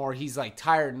wrestle anymore. He's like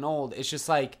tired and old. It's just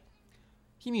like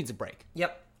he needs a break.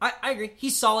 Yep, I agree.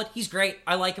 He's solid. He's great.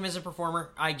 I like him as a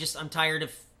performer. I'm tired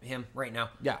of him right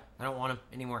now. Yeah, I don't want him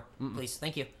anymore. Please,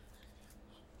 thank you.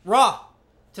 Raw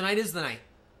tonight is the night.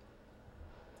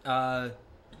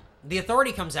 The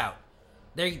Authority comes out.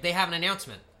 They have an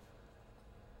announcement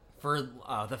for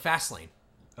the Fastlane.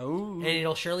 Oh, and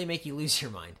it'll surely make you lose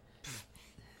your mind.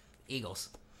 Eagles.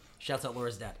 Shouts out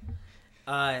Laura's dad.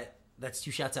 That's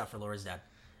 2 shouts out for Laura's dad.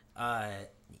 I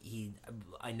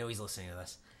know he's listening to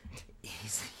this.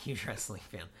 He's a huge wrestling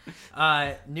fan.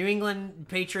 New England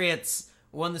Patriots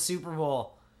won the Super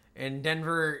Bowl, and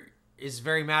Denver is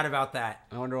very mad about that.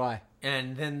 I wonder why.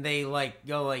 And then they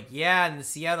yeah, and the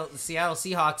Seattle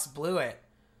Seahawks blew it.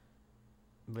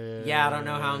 Yeah, I don't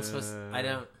know how I'm supposed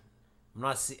to,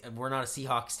 we're not a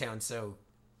Seahawks town, so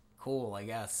cool, I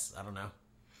guess. I don't know.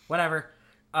 Whatever.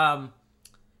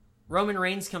 Roman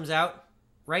Reigns comes out,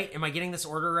 right? Am I getting this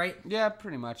order right? Yeah,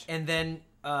 pretty much. And then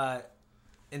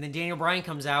Daniel Bryan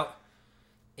comes out,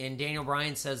 and Daniel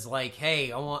Bryan says like,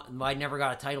 "Hey, I never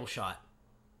got a title shot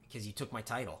because you took my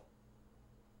title."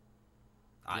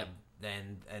 Yep.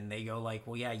 And they go like,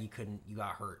 "Well, yeah, you couldn't. You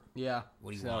got hurt. Yeah.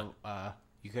 What do you want?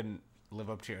 You couldn't live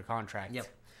up to your contract." Yep.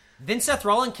 Then Seth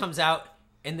Rollins comes out,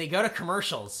 and they go to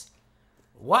commercials.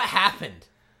 What happened?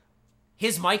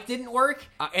 His mic didn't work,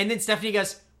 and then Stephanie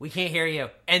goes, "We can't hear you."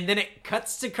 And then it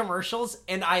cuts to commercials,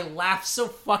 and I laugh so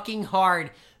fucking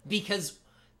hard because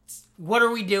what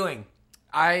are we doing?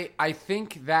 I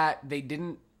think that they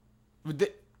didn't...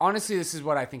 honestly, this is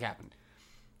what I think happened.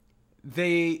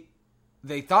 They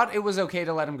thought it was okay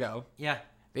to let him go. Yeah.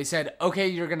 They said, "Okay,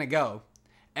 you're going to go."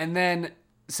 And then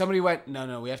somebody went,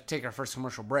 no, we have to take our first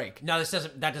commercial break. No,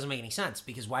 that doesn't make any sense,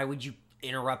 because why would you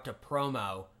interrupt a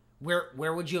promo? Where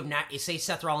would you have say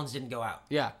Seth Rollins didn't go out?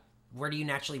 Yeah. Where do you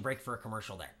naturally break for a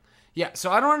commercial there? Yeah,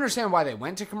 so I don't understand why they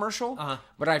went to commercial,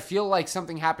 but I feel like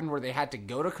something happened where they had to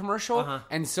go to commercial,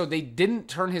 and so they didn't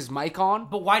turn his mic on.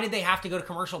 But why did they have to go to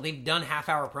commercial? They've done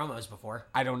half-hour promos before.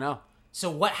 I don't know. So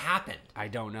what happened? I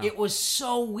don't know. It was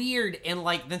so weird, and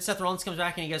then Seth Rollins comes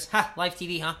back and he goes, live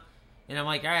TV, huh? And I'm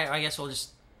like, all right, I guess we'll just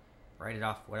write it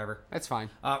off, whatever. That's fine.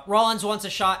 Rollins wants a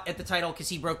shot at the title because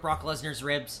he broke Brock Lesnar's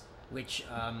ribs, which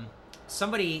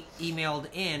somebody emailed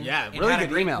in. Yeah, and really had good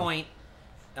a great email. Point.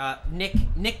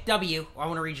 Nick W. I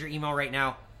want to read your email right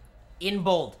now, in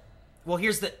bold. Well,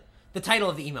 here's the title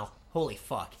of the email. Holy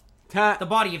fuck. The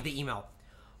body of the email.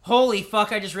 Holy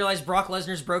fuck, I just realized Brock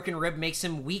Lesnar's broken rib makes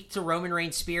him weak to Roman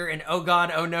Reigns' spear, and oh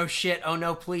god, oh no shit, oh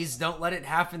no, please don't let it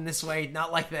happen this way,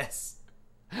 not like this.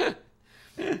 That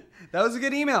was a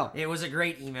good email. It was a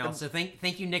great email, so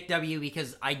thank you, Nick W.,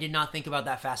 because I did not think about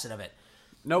that facet of it.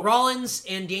 Nope. Rollins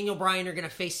and Daniel Bryan are going to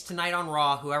face tonight on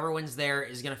Raw. Whoever wins there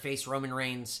is going to face Roman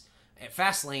Reigns at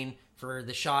Fastlane for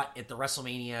the shot at the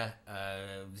WrestleMania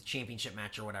championship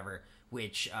match or whatever,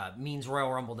 which means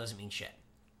Royal Rumble doesn't mean shit.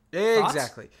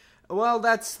 Exactly. Thoughts? Well,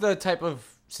 that's the type of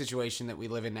situation that we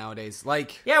live in nowadays.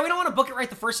 Yeah, we don't want to book it right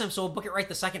the first time, so we'll book it right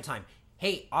the second time.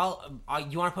 Hey, you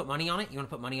want to put money on it? You want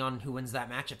to put money on who wins that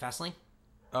match at Fastlane?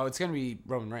 Oh, it's going to be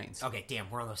Roman Reigns. Okay, damn,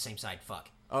 we're on the same side. Fuck.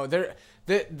 Oh,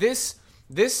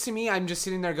 this to me, I'm just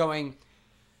sitting there going,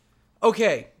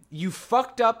 okay, you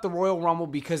fucked up the Royal Rumble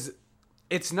because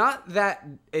it's not that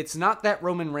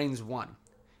Roman Reigns won.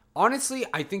 Honestly,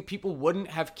 I think people wouldn't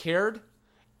have cared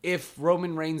if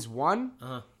Roman Reigns won,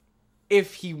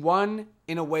 if he won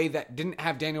in a way that didn't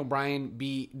have Daniel Bryan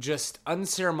be just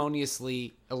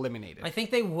unceremoniously eliminated. I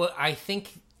think they would. I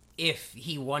think if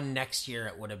he won next year,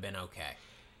 it would have been okay.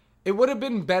 It would have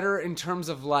been better in terms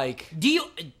of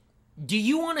Do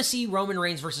you want to see Roman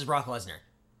Reigns versus Brock Lesnar?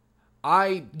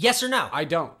 Yes or no? I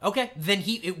don't. Okay, then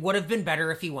it would have been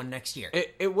better if he won next year.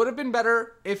 It would have been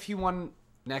better if he won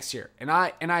next year, and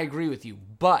I agree with you.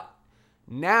 But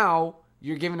now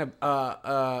you're given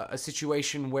a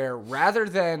situation where rather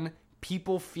than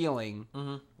people feeling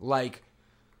like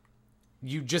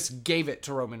you just gave it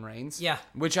to Roman Reigns, yeah,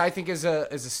 which I think is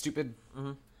a stupid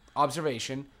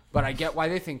observation, but I get why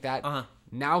they think that.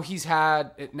 Now he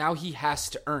has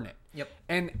to earn it. Yep.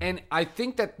 And I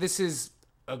think that this is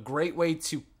a great way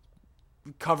to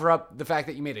cover up the fact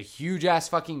that you made a huge ass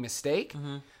fucking mistake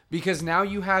Because now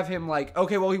you have him like,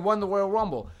 okay, well, he won the Royal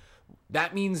Rumble.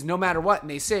 That means no matter what, and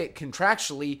they say it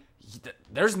contractually,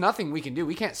 there's nothing we can do.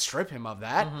 We can't strip him of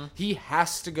that. Mm-hmm. He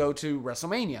has to go to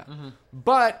WrestleMania. Mm-hmm.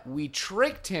 But we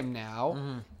tricked him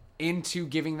now into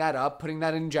giving that up, putting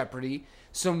that in jeopardy.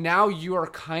 So now you are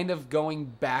kind of going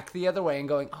back the other way and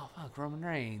going, oh, fuck, Roman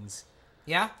Reigns.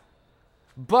 Yeah.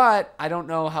 But I don't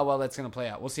know how well that's going to play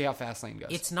out. We'll see how Fastlane goes.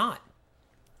 It's not.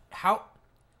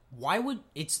 Why would...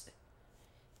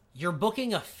 You're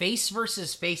booking a face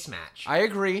versus face match. I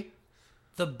agree.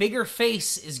 The bigger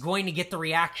face is going to get the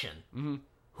reaction. Mm-hmm.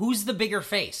 Who's the bigger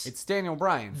face? It's Daniel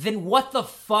Bryan. Then what the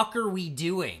fuck are we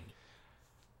doing?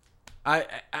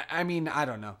 I mean, I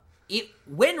don't know.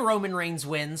 When Roman Reigns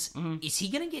wins, is he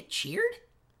going to get cheered?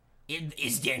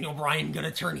 Is Daniel Bryan going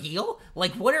to turn heel?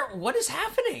 Like, what is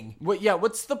happening?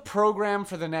 What's the program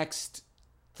for the next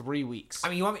 3 weeks? I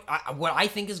mean, what I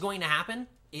think is going to happen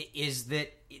is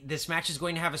that this match is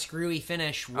going to have a screwy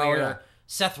finish where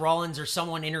Seth Rollins or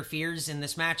someone interferes in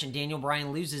this match and Daniel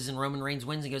Bryan loses and Roman Reigns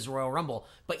wins and goes to Royal Rumble.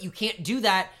 But you can't do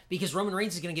that because Roman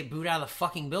Reigns is going to get booed out of the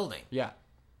fucking building. Yeah.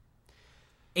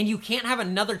 And you can't have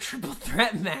another triple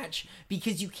threat match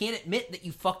because you can't admit that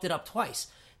you fucked it up twice.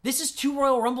 This is 2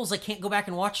 Royal Rumbles I can't go back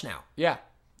and watch now. Yeah.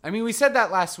 I mean, we said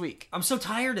that last week. I'm so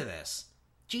tired of this.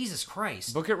 Jesus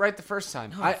Christ. Book it right the first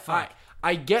time. Oh, fuck.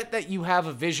 I get that you have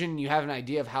a vision, you have an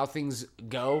idea of how things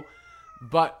go,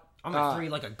 but... I'm going to throw you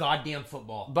like a goddamn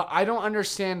football. But I don't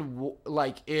understand,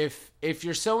 like, if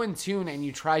you're so in tune and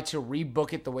you try to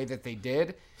rebook it the way that they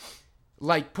did,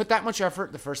 like, put that much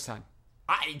effort the first time.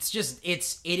 It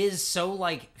is so,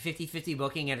 like, 50-50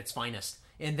 booking at its finest.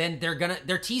 And then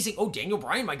they're teasing, Daniel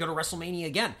Bryan might go to WrestleMania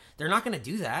again. They're not going to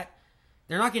do that.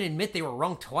 They're not going to admit they were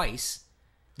wrong twice.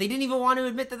 They didn't even want to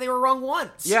admit that they were wrong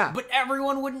once. Yeah. But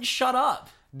everyone wouldn't shut up.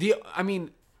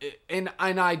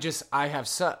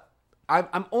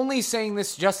 I'm only saying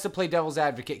this just to play devil's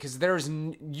advocate because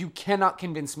you cannot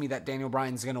convince me that Daniel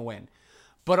Bryan's going to win.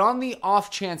 But on the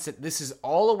off chance that this is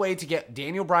all a way to get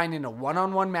Daniel Bryan in a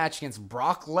one-on-one match against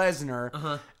Brock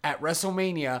Lesnar at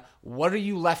WrestleMania, what are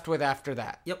you left with after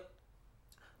that? Yep.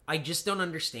 I just don't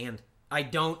understand. I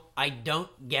don't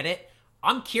get it.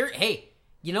 I'm curious. Hey,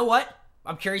 you know what?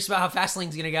 I'm curious about how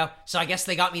Fastlane's going to go. So I guess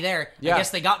they got me there. Yeah. I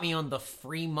guess they got me on the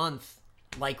free month.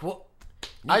 Like, what?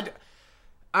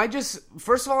 I just,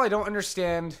 first of all, I don't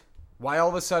understand why all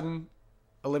of a sudden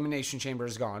Elimination Chamber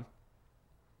is gone.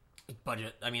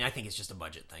 Budget. I mean, I think it's just a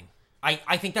budget thing.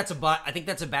 I think that's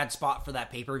a bad spot for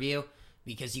that pay-per-view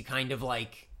because you kind of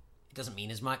like, it doesn't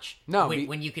mean as much. No.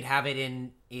 When you could have it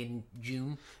in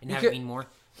June and have it mean more.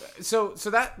 So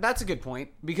that's a good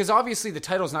point because obviously the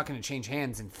title's not going to change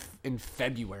hands in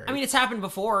February. I mean, it's happened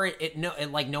before.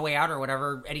 Like No Way Out or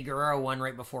whatever. Eddie Guerrero won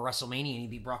right before WrestleMania and he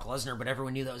beat Brock Lesnar, but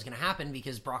everyone knew that was going to happen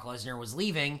because Brock Lesnar was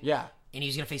leaving. Yeah, and he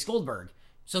was going to face Goldberg.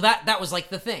 So that was like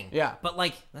the thing. Yeah, but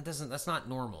like that's not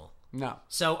normal. No.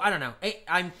 So I don't know.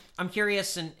 I'm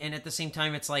curious, and at the same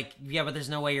time, it's like but there's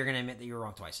no way you're going to admit that you were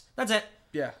wrong twice. That's it.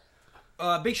 Yeah.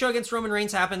 Big Show against Roman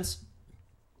Reigns happens.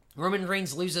 Roman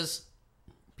Reigns loses.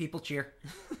 People cheer.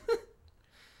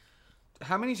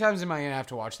 How many times am I going to have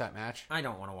to watch that match? I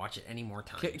don't want to watch it any more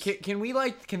times.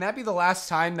 Can that be the last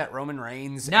time that Roman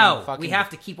Reigns... No, we have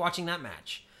to keep watching that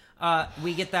match.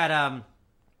 We get that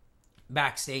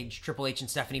backstage Triple H and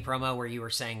Stephanie promo where you were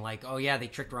saying like, oh yeah, they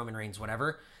tricked Roman Reigns,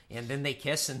 whatever. And then they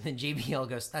kiss and then JBL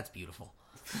goes, that's beautiful.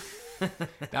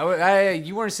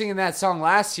 You weren't singing that song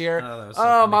last year. Oh, that was so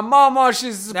funny. My mom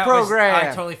watches the program.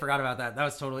 I totally forgot about that. That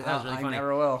was really funny. I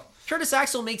never will. Curtis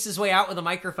Axel makes his way out with a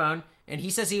microphone, and he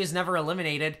says he was never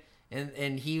eliminated,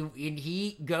 and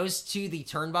he goes to the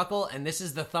turnbuckle, and this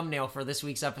is the thumbnail for this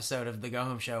week's episode of the Go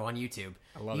Home Show on YouTube.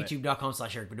 I love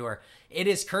YouTube.com/Eric Baudour. It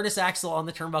is Curtis Axel on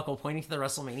the turnbuckle pointing to the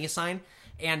WrestleMania sign,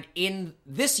 and in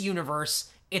this universe,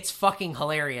 it's fucking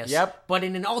hilarious. Yep. But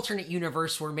in an alternate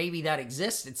universe where maybe that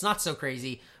exists, it's not so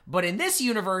crazy. But in this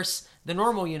universe, the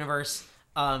normal universe,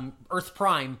 Earth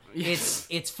Prime,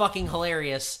 it's fucking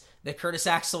hilarious that Curtis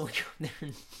Axel would go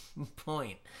there and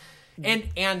point.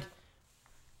 And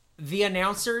the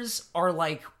announcers are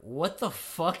like, what the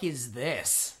fuck is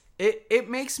this? It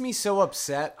makes me so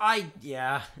upset.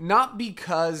 Not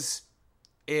because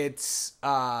it's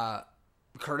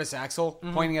Curtis Axel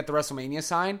pointing at the WrestleMania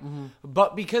sign,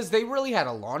 but because they really had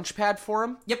a launch pad for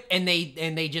him. Yep, and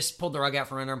they just pulled the rug out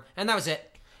from under him, and that was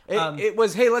it. It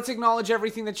was, hey, let's acknowledge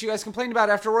everything that you guys complained about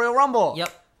after Royal Rumble.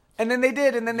 Yep. And then they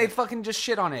did, and then they fucking just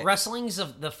shit on it. Wrestling's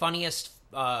the funniest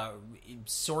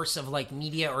source of like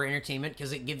media or entertainment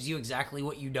because it gives you exactly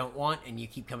what you don't want, and you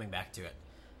keep coming back to it.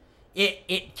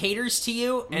 It caters to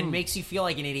you and makes you feel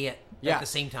like an idiot. at the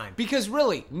same time. Because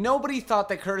really, nobody thought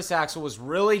that Curtis Axel was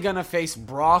really going to face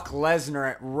Brock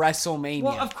Lesnar at WrestleMania.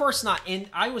 Well, of course not. And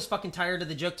I was fucking tired of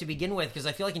the joke to begin with, because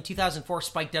I feel like in 2004,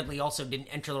 Spike Dudley also didn't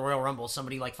enter the Royal Rumble.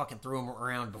 Somebody like fucking threw him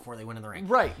around before they went in the ring.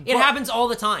 Right. It happens all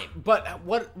the time. But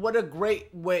what a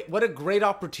great way, what a great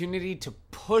opportunity to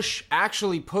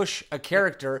actually push a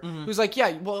character who's like,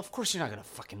 yeah, well, of course you're not going to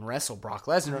fucking wrestle Brock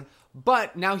Lesnar.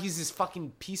 But now he's this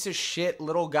fucking piece of shit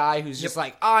little guy who's just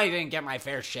like, oh, I didn't get my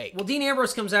fair shake. Well, Dean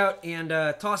Ambrose comes out and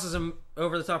tosses him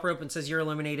over the top rope and says, you're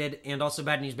eliminated. And also,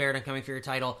 Bad News Barrett, I'm coming for your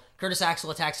title. Curtis Axel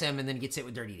attacks him and then gets hit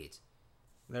with Dirty Deeds.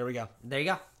 There we go. There you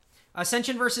go.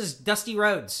 Ascension versus Dusty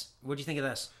Rhodes. What'd you think of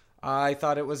this? I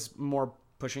thought it was more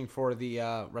pushing for the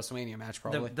WrestleMania match,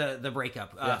 probably. The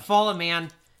breakup. Fall of Man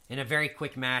in a very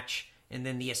quick match. And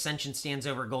then the Ascension stands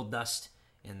over Goldust.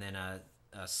 And then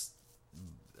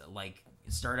like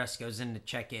Stardust goes in to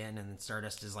check in, and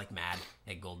Stardust is like mad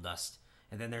at Goldust,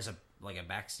 and then there's a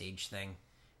backstage thing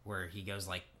where he goes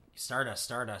like,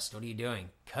 Stardust, what are you doing,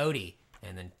 Cody?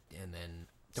 And then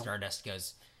Stardust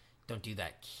goes, don't do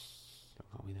that.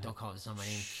 Don't call me that. Don't call it. It's not my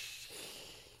name.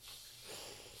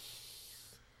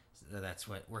 So that's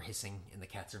what we're hissing, and the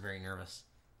cats are very nervous.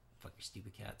 Fuck your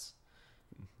stupid cats.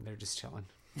 They're just chilling.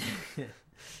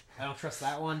 I don't trust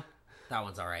that one. That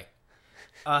one's all right.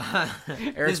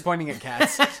 Eric's pointing at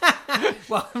cats.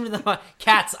 Welcome to the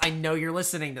cats. I know you're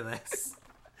listening to this.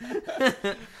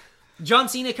 John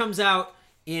Cena comes out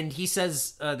and he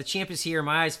says, "The champ is here.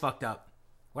 My eye's fucked up."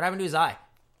 What happened to his eye?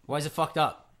 Why is it fucked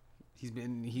up? He's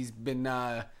been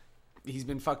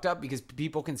fucked up because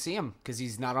people can see him because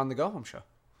he's not on the Go Home show.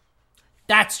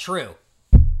 That's true.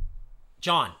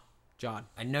 John,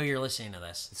 I know you're listening to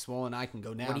this. The swollen eye can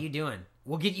go down. What are you doing?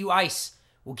 We'll get you ice.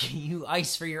 We'll get you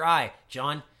ice for your eye,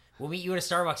 John. We'll meet you at a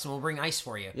Starbucks and we'll bring ice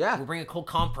for you. Yeah. We'll bring a cold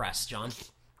compress, John.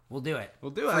 We'll do it. We'll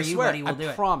do it. For I you, swear. buddy, we'll do it.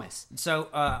 I promise. So,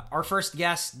 our first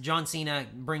guest, John Cena,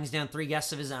 brings down 3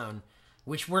 guests of his own,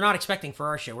 which we're not expecting for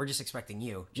our show. We're just expecting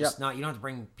you. You don't have to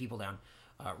bring people down.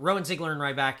 Rowan Ziggler and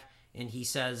Ryback, and he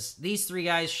says, these 3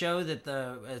 guys show that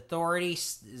the authority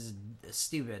is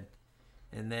stupid.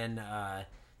 And then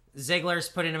Ziggler's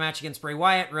put in a match against Bray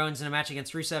Wyatt. Rowan's in a match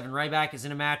against Rusev, and Ryback is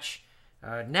in a match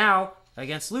now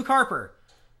against Luke Harper.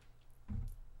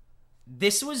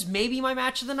 This was maybe my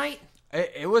match of the night.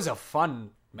 It was a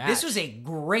fun match. This was a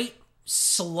great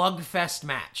slugfest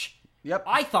match. Yep.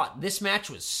 I thought this match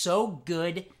was so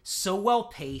good, so well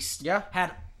paced. Yeah.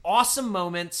 Had awesome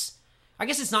moments. I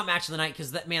guess it's not match of the night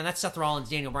because that Seth Rollins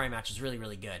Daniel Bryan match was really,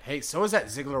 really good. Hey, so was that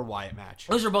Ziggler Wyatt match.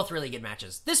 Those were both really good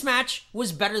matches. This match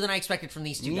was better than I expected from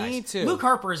these two guys. Me too. Luke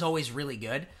Harper is always really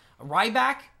good.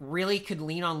 Ryback really could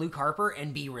lean on Luke Harper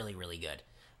and be really, really good.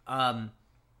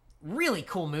 Really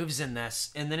cool moves in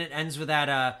this, and then it ends with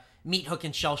that meat hook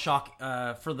and shell shock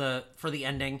for the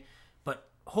ending. But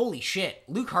holy shit,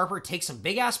 Luke Harper takes some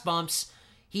big ass bumps.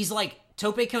 He's like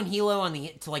Tope con Hilo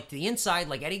to the inside,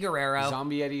 like Eddie Guerrero.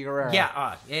 Zombie Eddie Guerrero.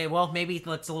 Yeah, well, maybe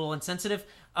that's a little insensitive.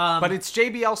 But it's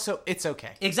JBL, so it's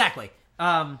okay. Exactly.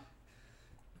 Ryback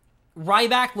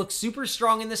looks super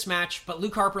strong in this match, but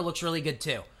Luke Harper looks really good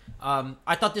too.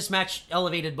 I thought this match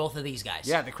elevated both of these guys.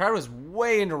 Yeah, the crowd was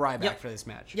way into Ryback for this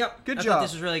match. Yep. Good I job. thought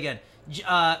this was really good.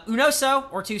 Unoso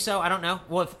or Tuso, I don't know.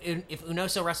 Well, if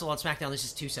Unoso wrestled on SmackDown, this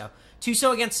is Tuso.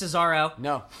 Tuso against Cesaro.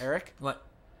 No, Eric? What?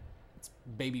 It's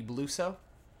Baby Blueso.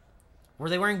 Were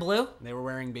they wearing blue? They were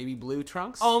wearing baby blue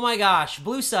trunks. Oh my gosh,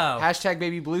 Blueso. Hashtag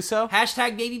Baby Blueso.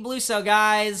 Hashtag Baby Blueso,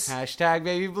 guys. Hashtag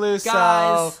Baby Blueso.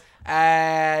 Guys.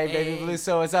 Hey, Baby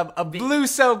Blueso, what's up? Blue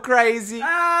so crazy.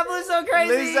 Blue so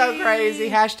crazy. Blue so crazy.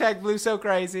 Hashtag Blue so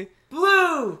crazy.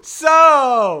 Blue.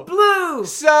 So. Blue.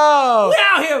 So. We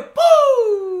out here.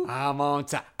 Boo. I'm on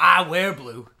top. I wear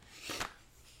blue.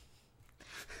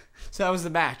 So that was the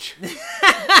match.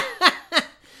 I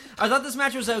thought this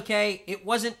match was okay. It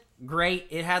wasn't great.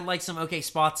 It had like some okay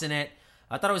spots in it.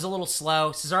 I thought it was a little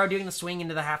slow. Cesaro doing the swing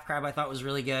into the half crab I thought was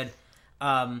really good.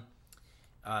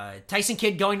 Tyson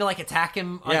Kidd going to like attack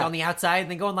him on the outside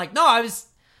and then going like, no, I was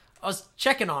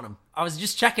checking on him. I was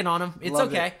just checking on him. It's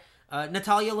Loved okay.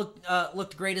 Natalya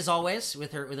looked great as always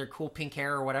with her cool pink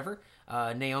hair or whatever.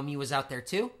 Naomi was out there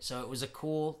too, so it was a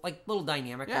cool like little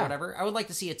dynamic or whatever. I would like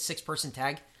to see a 6-person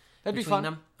tag. That'd be between fun.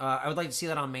 them. I would like to see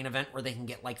that on main event where they can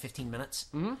get like 15 minutes.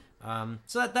 Mm-hmm.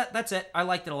 So that's it. I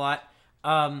liked it a lot.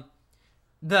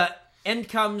 The end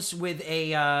comes with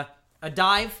a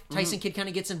dive. Tyson Kidd kind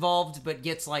of gets involved, but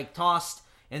gets like tossed.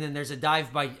 And then there's a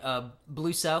dive by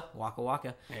Blueso, Waka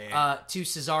Waka, to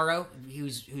Cesaro,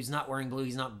 who's not wearing blue.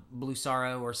 He's not Blue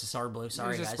Sorrow or Cesaro Blue.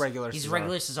 Sorry, He's just guys. regular He's Cesaro.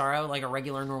 regular Cesaro, like a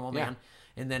regular normal man.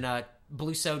 And then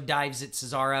Blueso dives at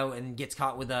Cesaro and gets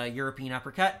caught with a European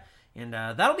uppercut. And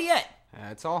that'll be it.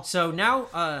 That's all. So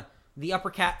now the Upper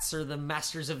Cats are the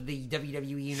masters of the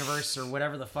WWE Universe, or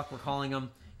whatever the fuck we're calling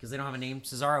them, because they don't have a name,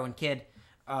 Cesaro and Kid.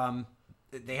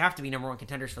 They have to be number one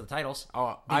contenders for the titles.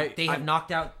 They have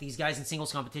knocked out these guys in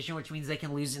singles competition, which means they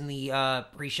can lose in the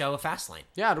pre-show of Fastlane.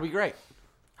 Yeah, it'll be great.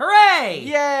 Hooray!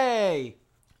 Yay!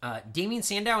 Damien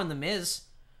Sandow and The Miz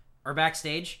are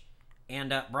backstage,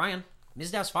 and Bryan,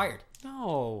 Mizdow's fired.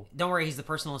 No. Don't worry, he's the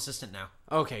personal assistant now.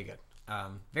 Okay, good.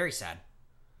 Very sad.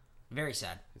 Very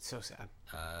sad. It's so sad.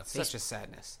 Such a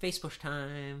sadness. Face push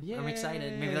time. Yay. I'm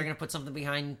excited. Maybe they're going to put something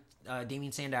behind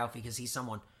Damien Sandow because he's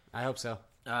someone. I hope so.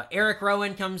 Eric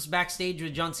Rowan comes backstage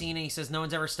with John Cena. He says, no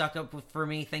one's ever stuck up for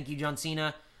me. Thank you, John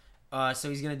Cena. So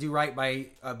he's going to do right by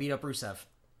beat up Rusev.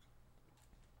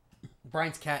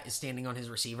 Bryan's cat is standing on his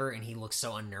receiver, and he looks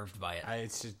so unnerved by it.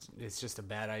 It's just a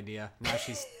bad idea. Now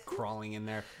she's crawling in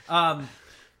there.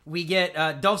 We get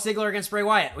Dolph Ziggler against Bray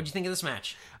Wyatt. What'd you think of this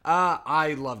match?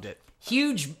 I loved it.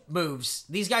 Huge moves.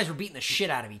 These guys were beating the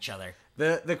shit out of each other.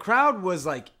 The crowd was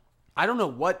like, I don't know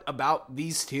what about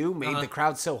these two made the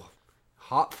crowd so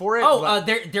hot for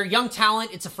it. They're young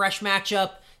talent. It's a fresh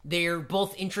matchup. They're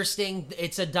both interesting.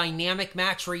 It's a dynamic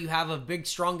match where you have a big,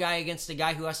 strong guy against a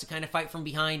guy who has to kind of fight from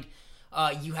behind.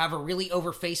 You have a really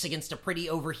over face against a pretty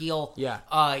over heel.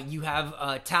 Yeah. You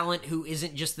have talent who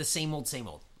isn't just the same old, same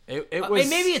old. It was... and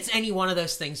maybe it's any one of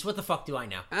those things. What the fuck do I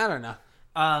know? I don't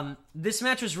know. This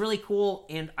match was really cool,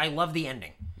 and I love the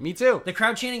ending. Me too. The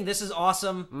crowd chanting, "This is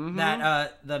awesome." Mm-hmm.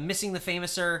 That the missing the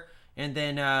famouser, and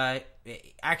then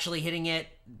actually hitting it.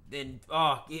 And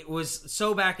it was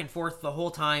so back and forth the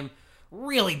whole time.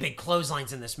 Really big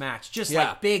clotheslines in this match. Just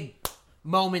like big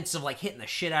moments of like hitting the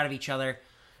shit out of each other.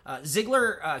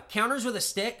 Ziggler counters with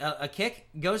a kick,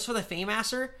 goes for the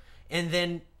Fameasser, and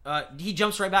then he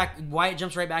jumps right back. Wyatt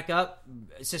jumps right back up.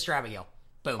 Sister Abigail.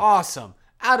 Boom. Awesome.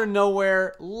 Out of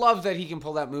nowhere. Love that he can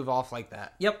pull that move off like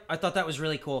that. Yep, I thought that was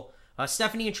really cool.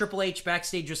 Stephanie and Triple H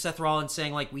backstage with Seth Rollins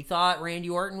saying, like, we thought Randy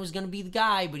Orton was going to be the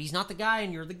guy, but he's not the guy,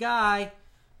 and you're the guy.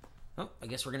 Oh, I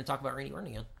guess we're going to talk about Randy Orton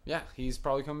again. Yeah, he's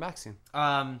probably coming back soon.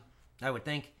 I would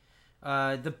think.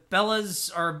 The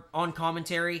Bellas are on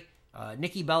commentary.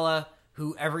 Nikki Bella,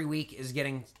 who every week is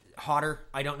getting hotter.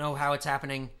 I don't know how it's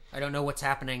happening. I don't know what's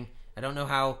happening. I don't know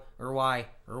how or why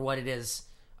or what it is.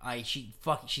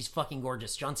 She's fucking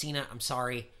gorgeous. John Cena, I'm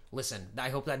sorry. Listen, I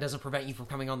hope that doesn't prevent you from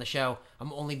coming on the show.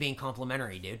 I'm only being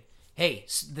complimentary, dude. Hey,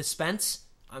 the Spence,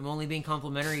 I'm only being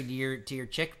complimentary to your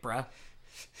chick, bruh.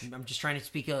 I'm just trying to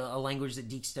speak a language that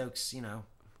Deke Stokes,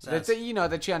 says.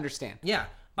 That you understand. Yeah.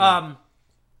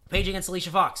 Paige against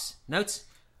Alicia Fox. Notes?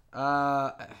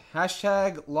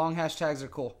 Hashtag long hashtags are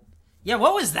cool. Yeah,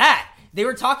 what was that? They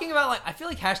were talking about, I feel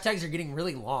like hashtags are getting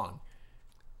really long.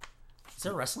 Is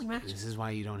there a wrestling match? This is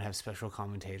why you don't have special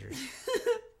commentators.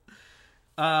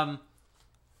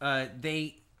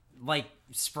 They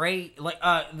spray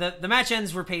the match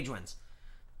ends where Paige wins,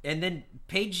 and then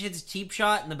Paige hits a cheap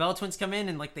shot, and the Bella Twins come in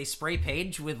and they spray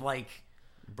Paige with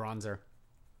bronzer.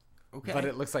 Okay, but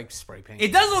it looks like spray paint.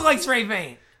 It does look like spray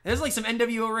paint. There's some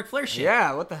NWO Ric Flair shit.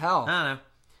 Yeah, what the hell? I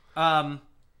don't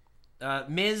know.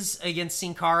 Miz against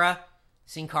Sin Cara.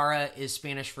 Sin Cara is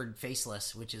Spanish for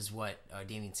faceless, which is what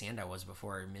Damien Sandow was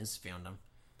before Miz found him.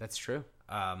 That's true.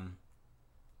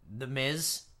 The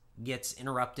Miz gets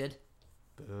interrupted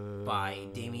by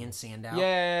Damien Sandow.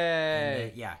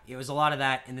 Yay! And it was a lot of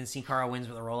that, and then Sin Cara wins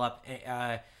with a roll-up.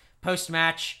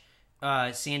 Post-match,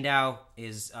 Sandow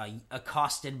is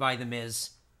accosted by The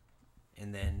Miz,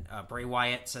 and then Bray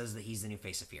Wyatt says that he's the new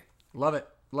face of fear. Love it.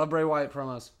 Love Bray Wyatt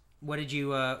promos. What did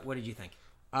you think?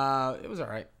 It was all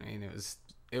right. I mean,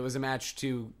 it was a match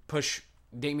to push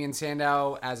Damien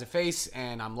Sandow as a face,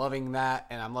 and I'm loving that,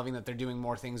 and I'm loving that they're doing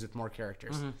more things with more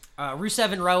characters. Mm-hmm.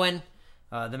 Rusev and Rowan,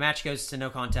 the match goes to no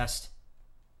contest,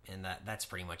 and that's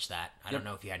pretty much that. I don't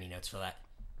know if you had any notes for that.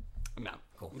 No.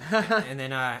 Cool. And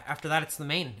then after that, it's the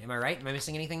main. Am I right? Am I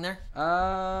missing anything there?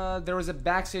 There was a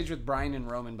backstage with Bryan and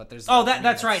Roman, but there's...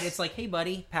 that's right. It's like, hey,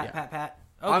 buddy, pat.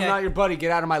 Okay. I'm not your buddy.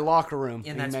 Get out of my locker room.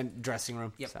 And he meant dressing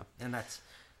room. Yep. So. And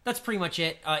that's pretty much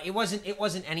it. It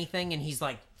wasn't anything, and he's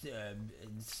like,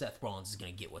 Seth Rollins is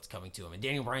gonna get what's coming to him, and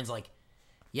Daniel Bryan's like,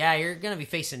 yeah, you're gonna be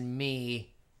facing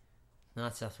me,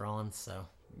 not Seth Rollins. So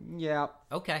yeah,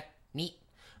 okay, neat.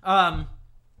 Main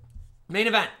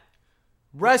event,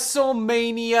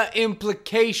 WrestleMania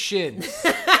implications.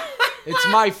 It's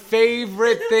my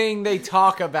favorite thing they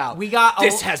talk about.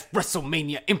 This has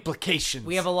WrestleMania implications.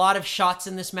 We have a lot of shots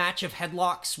in this match of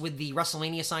headlocks with the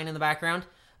WrestleMania sign in the background.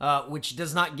 Which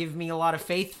does not give me a lot of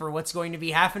faith for what's going to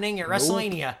be happening at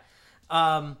WrestleMania.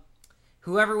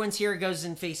 Whoever wins here goes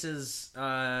and faces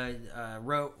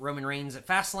Roman Reigns at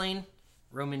Fastlane.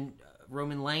 Roman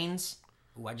lanes.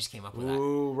 Ooh, I just came up with that.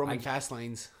 Ooh, Roman fast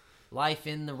lanes. Life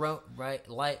in the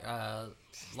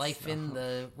life in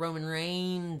the Roman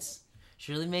reigns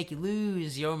surely make you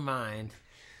lose your mind.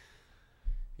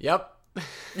 Yep.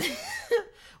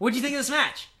 What'd you think of this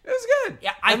match? It was good.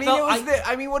 Yeah, I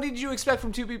mean, what did you expect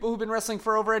from two people who've been wrestling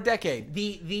for over a decade?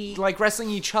 Like wrestling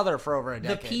each other for over a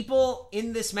decade. The people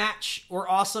in this match were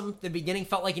awesome. The beginning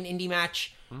felt like an indie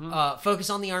match. Focus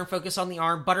on the arm.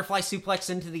 Butterfly suplex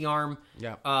into the arm.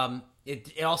 Yeah.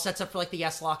 It all sets up for like the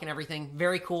yes lock and everything.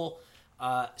 Very cool.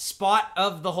 Spot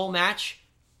of the whole match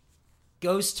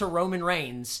goes to Roman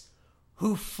Reigns,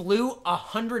 who flew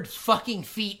 100 fucking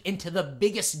feet into the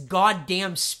biggest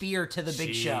goddamn spear to the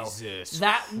Big Show.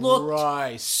 That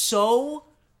looked so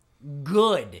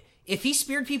good. If he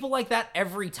speared people like that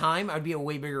every time, I'd be a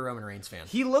way bigger Roman Reigns fan.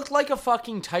 He looked like a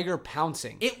fucking tiger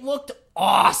pouncing. It looked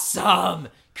awesome.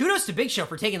 Kudos to Big Show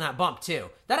for taking that bump too.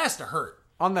 That has to hurt.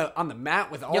 On the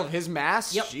mat with all of his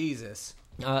mass? Yep. Jesus.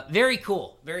 Very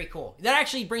cool. Very cool. That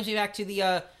actually brings me back to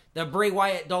the Bray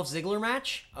Wyatt Dolph Ziggler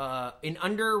match. An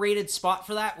underrated spot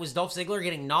for that was Dolph Ziggler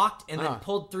getting knocked and then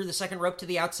pulled through the second rope to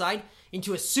the outside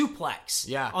into a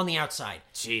suplex on the outside.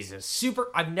 Jesus.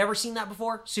 I've never seen that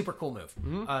before. Super cool move.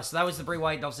 So that was the Bray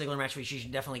Wyatt Dolph Ziggler match, which you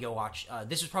should definitely go watch.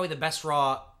 This was probably the best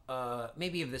Raw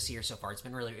maybe of this year so far.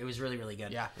 It was really, really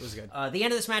good. Yeah, it was good. The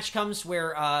end of this match comes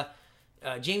where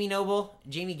Jamie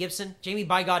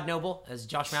by God Noble, as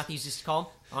Josh Matthews used to call him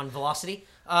on Velocity.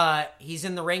 He's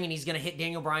in the ring and he's going to hit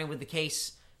Daniel Bryan with the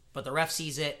case, but the ref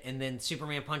sees it, and then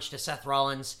Superman punch to Seth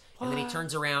Rollins, and then he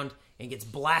turns around and gets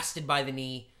blasted by the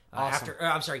knee. Awesome.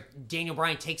 Daniel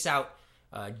Bryan takes out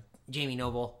Jamie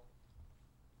Noble.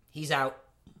 He's out.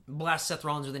 Blasts Seth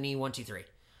Rollins with a knee. 1, 2, 3.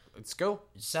 Let's go.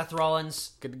 Seth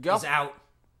Rollins good to go. Is out,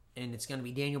 and it's going to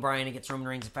be Daniel Bryan against Roman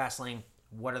Reigns at Fastlane.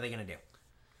 What are they going to do?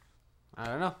 I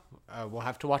don't know. We'll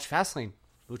have to watch Fastlane,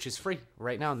 which is free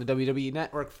right now on the WWE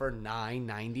Network for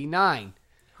 $9.99.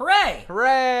 Hooray!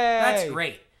 Hooray! That's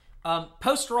great.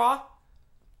 Post-Raw,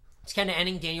 it's kind of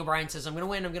ending. Daniel Bryan says, I'm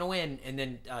going to win. And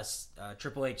then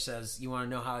Triple H says, you want to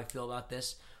know how I feel about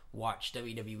this? Watch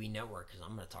WWE Network, because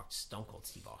I'm going to talk to Stone Cold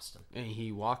Steve Austin. And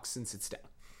he walks and sits down.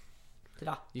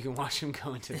 Ta-da. You can watch him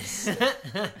go into this.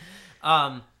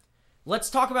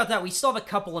 Let's talk about that. We still have a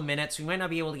couple of minutes. We might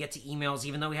not be able to get to emails,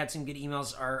 even though we had some good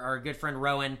emails. Our good friend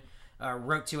Rowan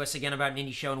wrote to us again about an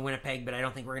indie show in Winnipeg, but I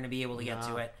don't think we're going to be able to get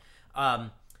to it.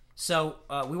 So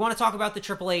we want to talk about the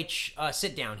Triple H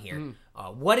sit-down here.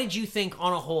 What did you think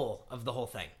on a whole of the whole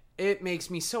thing? It makes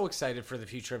me so excited for the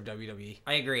future of WWE.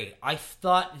 I agree. I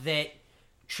thought that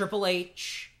Triple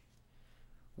H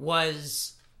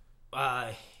was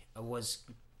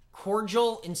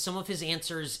cordial in some of his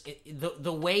answers.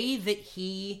 The way that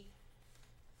he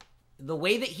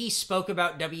spoke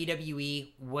about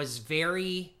WWE was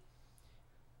very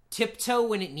tiptoe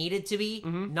when it needed to be,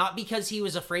 not because he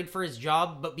was afraid for his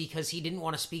job, but because he didn't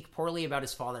want to speak poorly about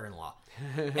his father-in-law.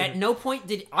 At no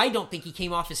point I don't think he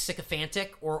came off as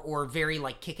sycophantic or very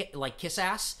kiss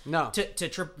ass. No.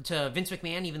 To Vince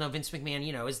McMahon, even though Vince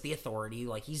McMahon, is the authority,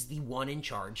 he's the one in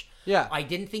charge. Yeah. I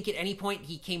didn't think at any point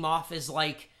he came off as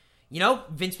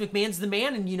Vince McMahon's the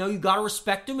man, and you gotta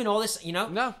respect him and all this.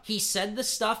 No. He said the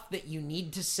stuff that you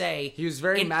need to say. He was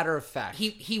very matter of fact.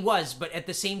 He was, but at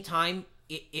the same time,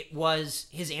 it was,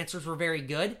 his answers were very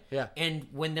good. Yeah. And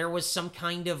when there was some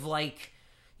kind of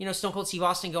Stone Cold Steve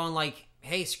Austin going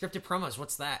hey, scripted promos,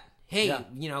 what's that? Hey,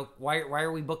 why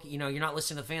are we booking? You're not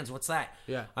listening to the fans. What's that?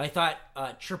 Yeah. I thought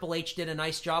Triple H did a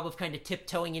nice job of kind of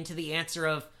tiptoeing into the answer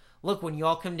of, look, when you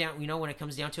all come down, when it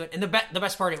comes down to it. And the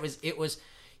best part, it was,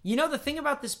 the thing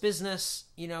about this business,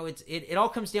 it all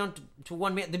comes down to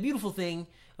one man. The beautiful thing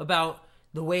about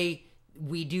the way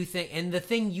we do things, and the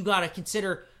thing you got to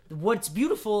consider, what's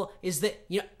beautiful is that,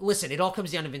 listen, it all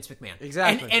comes down to Vince McMahon.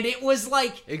 Exactly. And it was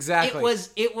exactly.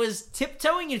 It was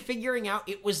tiptoeing and figuring out,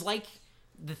 it was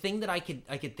the thing that I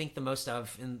could think the most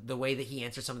of in the way that he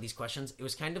answered some of these questions. It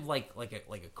was kind of like a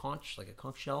conch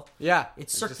shell. Yeah.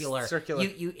 It's circular. Circular.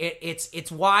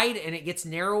 It's wide and it gets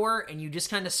narrower, and you just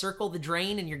kind of circle the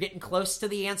drain and you're getting close to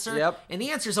the answer. Yep. And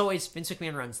the answer is always Vince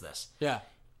McMahon runs this. Yeah.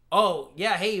 Oh,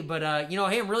 yeah, hey, but hey,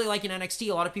 I'm really liking NXT.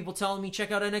 A lot of people telling me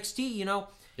check out NXT,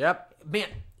 Yep. Man,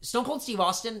 Stone Cold Steve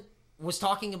Austin was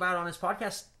talking about on his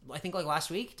podcast, I think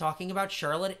last week, talking about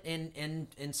Charlotte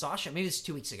and Sasha. Maybe it's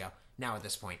 2 weeks ago now at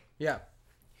this point. Yeah.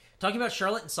 Talking about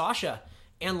Charlotte and Sasha.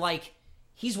 And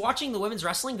he's watching the women's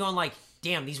wrestling going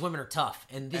damn, these women are tough.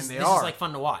 And this is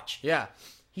fun to watch. Yeah.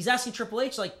 He's asking Triple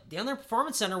H, down there at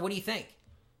Performance Center, what do you think?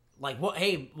 like, what?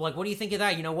 Hey, like, what do you think of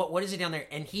that? You know, what is it down there?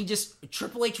 And he just,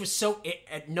 Triple H was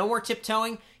no more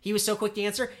tiptoeing. He was so quick to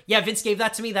answer. Yeah, Vince gave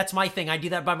that to me. That's my thing. I do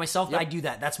that by myself. Yep. I do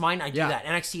that. That's mine. I do that.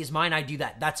 NXT is mine. I do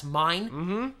that. That's mine.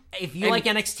 Mm-hmm. If you like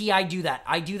NXT, I do that.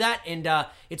 I do that. And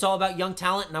it's all about young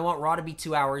talent. And I want Raw to be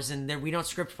 2 hours. And then we don't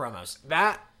script promos.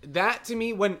 That to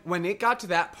me, when it got to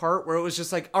that part where it was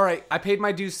just like, all right, I paid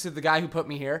my dues to the guy who put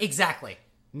me here. Exactly.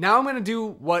 Now I'm going to do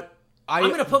what I'm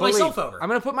going to put myself over. I'm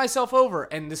going to put myself over.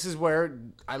 And this is where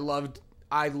I loved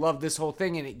this whole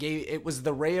thing. And it was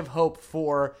the ray of hope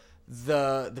for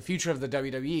the future of the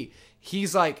WWE.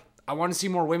 He's like, I want to see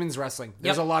more women's wrestling.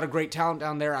 There's a lot of great talent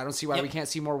down there. I don't see why we can't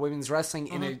see more women's wrestling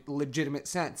in a legitimate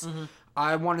sense. Mm-hmm.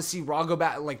 I want to see Raw go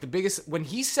back. Like, the biggest, when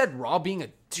he said Raw being a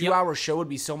 2-hour show would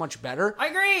be so much better. I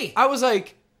agree. I was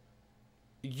like,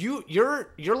 you're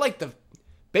like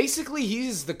basically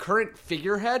he's the current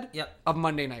figurehead of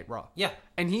Monday Night Raw. Yeah.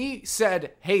 And he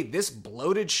said, hey, this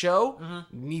bloated show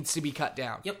needs to be cut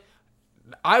down. Yep.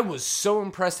 I was so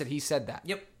impressed that he said that.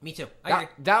 Yep, me too. I agree.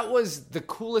 That was the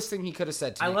coolest thing he could have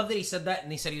said to me. I love that he said that,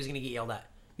 and he said he was going to get yelled at.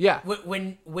 Yeah.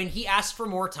 When he asked for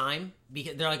more time,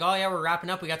 because they're like, oh yeah, we're wrapping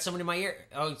up. We got someone in my ear.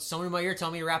 Oh, someone in my ear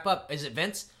telling me to wrap up. Is it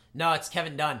Vince? No, it's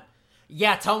Kevin Dunn.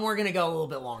 Yeah, tell him we're going to go a little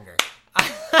bit longer.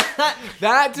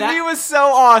 that to me was so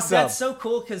awesome. That's so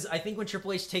cool because I think when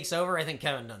Triple H takes over, I think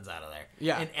Kevin Dunn's out of there.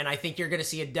 Yeah. And I think you're going to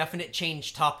see a definite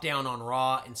change top down on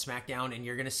Raw and SmackDown, and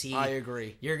you're going to see... I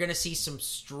agree. You're going to see some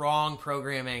strong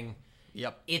programming.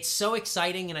 Yep. It's so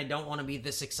exciting, and I don't want to be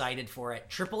this excited for it.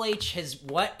 Triple H has...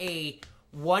 What a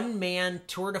one-man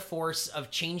tour de force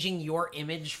of changing your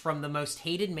image from the most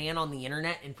hated man on the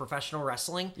internet in professional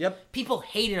wrestling. Yep. People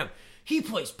hated him. He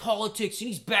plays politics, and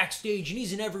he's backstage, and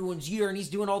he's in everyone's ear, and he's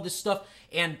doing all this stuff.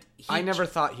 And I never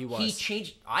thought he was. He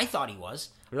changed. I thought he was.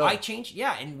 Really? I changed.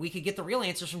 Yeah, and we could get the real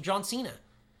answers from John Cena.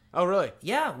 Oh, really?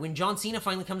 Yeah, when John Cena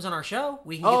finally comes on our show,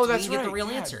 we can get the real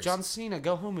answers. John Cena,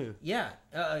 go homu. Yeah,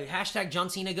 hashtag John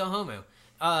Cena, go homu.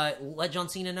 Let John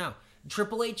Cena know.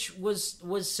 Triple H was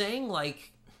saying,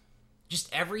 like,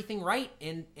 just everything right,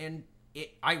 and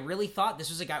I really thought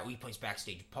this was a guy who plays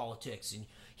backstage politics, and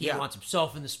he wants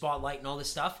himself in the spotlight and all this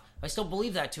stuff. I still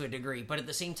believe that to a degree, but at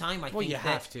the same time,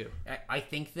 I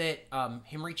think that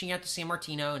him reaching out to San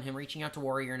Martino and him reaching out to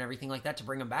Warrior and everything like that to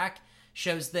bring him back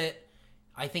shows that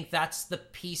I think that's the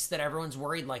piece that everyone's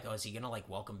worried, like, oh, is he going to, like,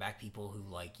 welcome back people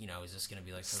who, like, you know, is this going to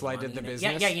be, like... Slighted the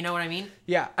business? Yeah, you know what I mean?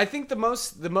 Yeah, I think the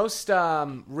most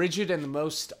rigid and the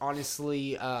most,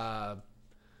 honestly,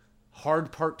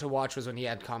 hard part to watch was when he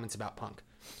had comments about Punk.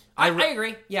 I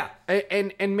agree, yeah.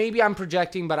 And maybe I'm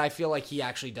projecting, but I feel like he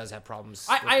actually does have problems.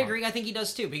 I agree. I think he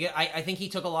does too, because I think he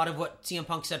took a lot of what CM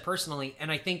Punk said personally,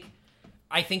 and I think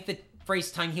the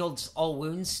phrase "time heals all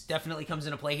wounds" definitely comes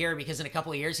into play here, because in a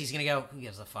couple of years he's gonna go, who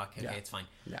gives a fuck? Okay, it's fine.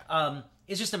 Yeah.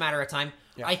 It's just a matter of time.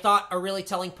 Yeah. I thought a really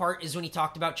telling part is when he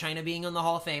talked about China being in the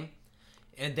Hall of Fame,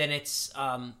 and then it's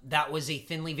that was a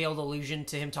thinly veiled allusion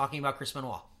to him talking about Chris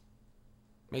Benoit.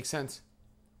 Makes sense.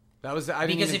 That was I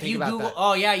didn't even think about Google, that.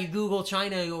 oh yeah, you Google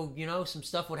China, you know, some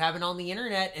stuff would happen on the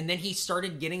internet, and then he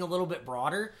started getting a little bit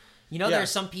broader. You know,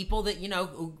 there's some people that, you know,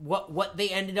 what they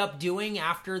ended up doing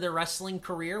after their wrestling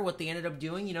career, what they ended up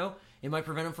doing, you know, it might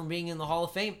prevent them from being in the Hall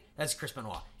of Fame. That's Chris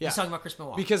Benoit. Yeah. He's talking about Chris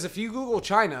Benoit. Because if you Google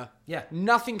China,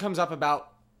 nothing comes up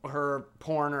about her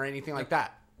porn or anything like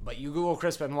that. But you Google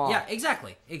Chris Benoit. Yeah,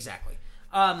 exactly.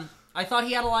 I thought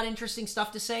he had a lot of interesting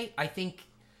stuff to say. I think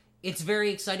it's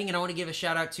very exciting, and I want to give a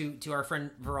shout out to our friend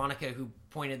Veronica, who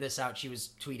pointed this out. She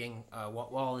was tweeting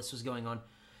while this was going on.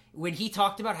 When he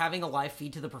talked about having a live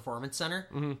feed to the Performance Center,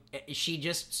 she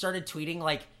just started tweeting,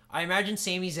 like, I imagine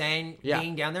Sami Zayn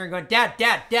being down there and going, Dad,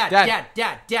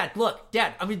 look,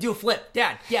 Dad, I'm going to do a flip.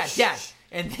 Dad.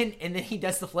 And then he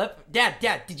does the flip. Dad,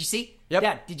 did you see? Yep.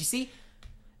 Dad, did you see?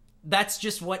 That's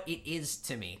just what it is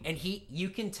to me. And you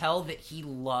can tell that he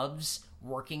loves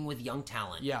working with young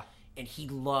talent. Yeah. And he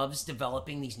loves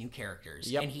developing these new characters.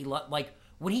 Yep. And he like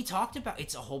when he talked about,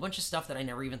 it's a whole bunch of stuff that I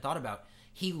never even thought about.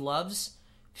 He loves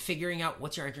figuring out,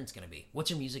 what's your entrance going to be? What's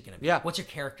your music going to be? Yeah. What's your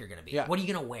character going to be? Yeah. What are you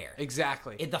going to wear?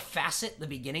 Exactly. The facet, the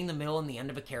beginning, the middle, and the end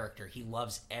of a character. He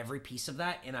loves every piece of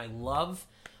that. And I love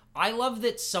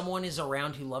that someone is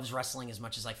around who loves wrestling as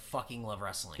much as I fucking love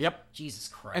wrestling. Yep. Jesus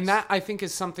Christ. And that, I think,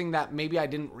 is something that maybe I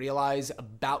didn't realize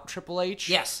about Triple H.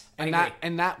 Yes. And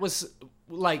that was,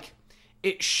 like,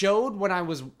 it showed when I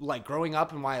was, like, growing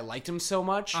up and why I liked him so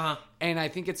much. Uh-huh. And I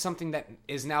think it's something that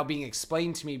is now being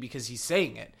explained to me because he's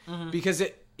saying it. Mm-hmm. Because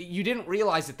you didn't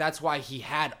realize that that's why he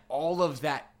had all of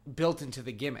that built into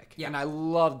the gimmick. Yep. And I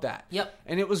loved that. Yep.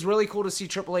 And it was really cool to see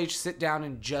Triple H sit down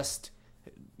and just,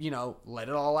 you know, let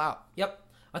it all out. Yep.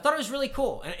 I thought it was really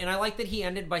cool, and I like that he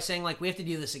ended by saying like, we have to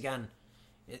do this again,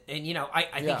 and you know,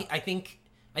 I think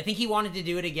he wanted to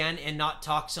do it again and not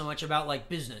talk so much about like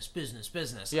business.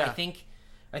 Yeah.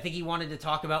 I think he wanted to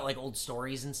talk about like old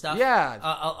stories and stuff. Yeah,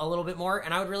 a little bit more,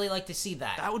 and I would really like to see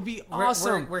that. That would be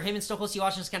awesome. Where him and Stone Cold Steve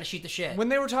Austin just kind of shoot the shit. When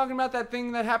they were talking about that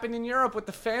thing that happened in Europe with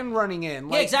the fan running in,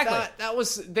 like, yeah, exactly. That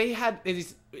was they had,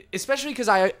 especially because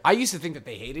I used to think that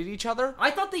they hated each other.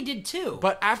 I thought they did too.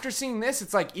 But after seeing this,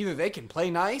 it's like either they can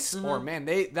play nice, or man,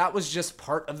 that was just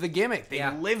part of the gimmick. They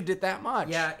lived it that much.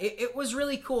 Yeah, it was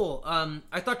really cool.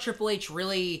 I thought Triple H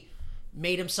really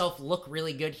made himself look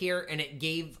really good here, and it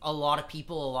gave a lot of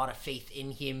people a lot of faith in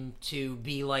him to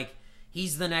be like,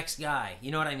 he's the next guy.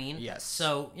 You know what I mean? Yes.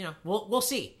 So, you know, we'll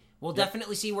see. We'll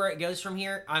definitely see where it goes from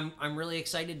here. I'm really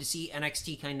excited to see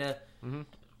NXT kind of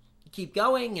keep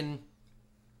going,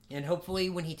 and hopefully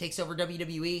when he takes over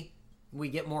WWE, we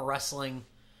get more wrestling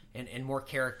and more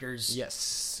characters.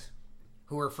 Yes.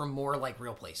 Who are from more like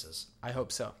real places. I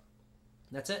hope so.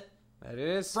 That's it. That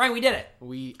is. Bryan, we did it.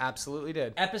 We absolutely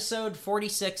did. Episode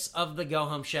 46 of The Go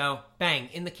Home Show. Bang,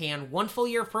 in the can. 1 full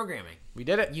year of programming. We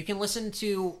did it. You can listen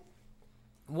to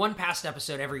one past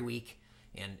episode every week,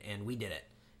 and we did it.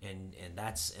 And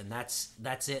that's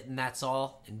it, and that's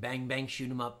all. And bang, bang,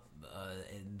 shoot 'em up.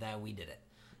 And that we did it.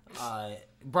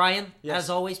 Bryan, yes.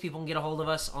 As always, people can get a hold of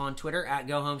us on Twitter at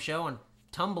Go Home Show, on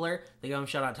Tumblr,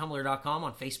 thegohomeshow.tumblr.com,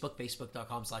 on Facebook,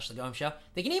 facebook.com/thegohomeshow.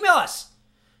 They can email us.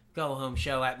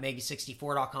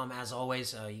 GoHomeShow@mega64.com. As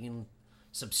always, you can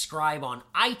subscribe on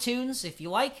iTunes if you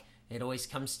like. It always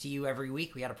comes to you every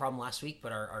week. We had a problem last week,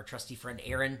 but our trusty friend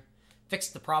Aaron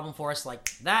fixed the problem for us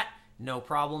like that. No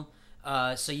problem.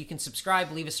 So you can subscribe,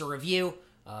 leave us a review.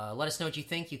 Let us know what you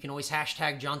think. You can always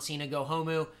hashtag John Cena Go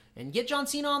Homu and get John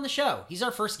Cena on the show. He's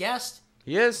our first guest.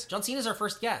 He is. John Cena's our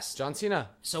first guest. John Cena.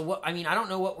 So I don't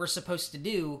know what we're supposed to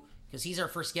do, because he's our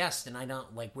first guest, and I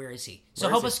don't, like, where is he? So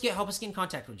help us get in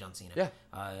contact with John Cena. Yeah.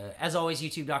 As always,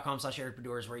 youtube.com/Eric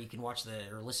Baudour is where you can watch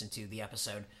or listen to the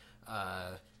episode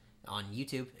on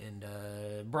YouTube.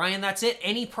 And Bryan, that's it.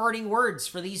 Any parting words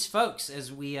for these folks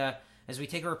as we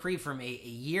take a reprieve from a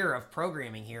year of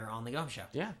programming here on The Go Home Show?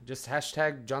 Yeah, just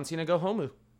hashtag John Cena Go Homu.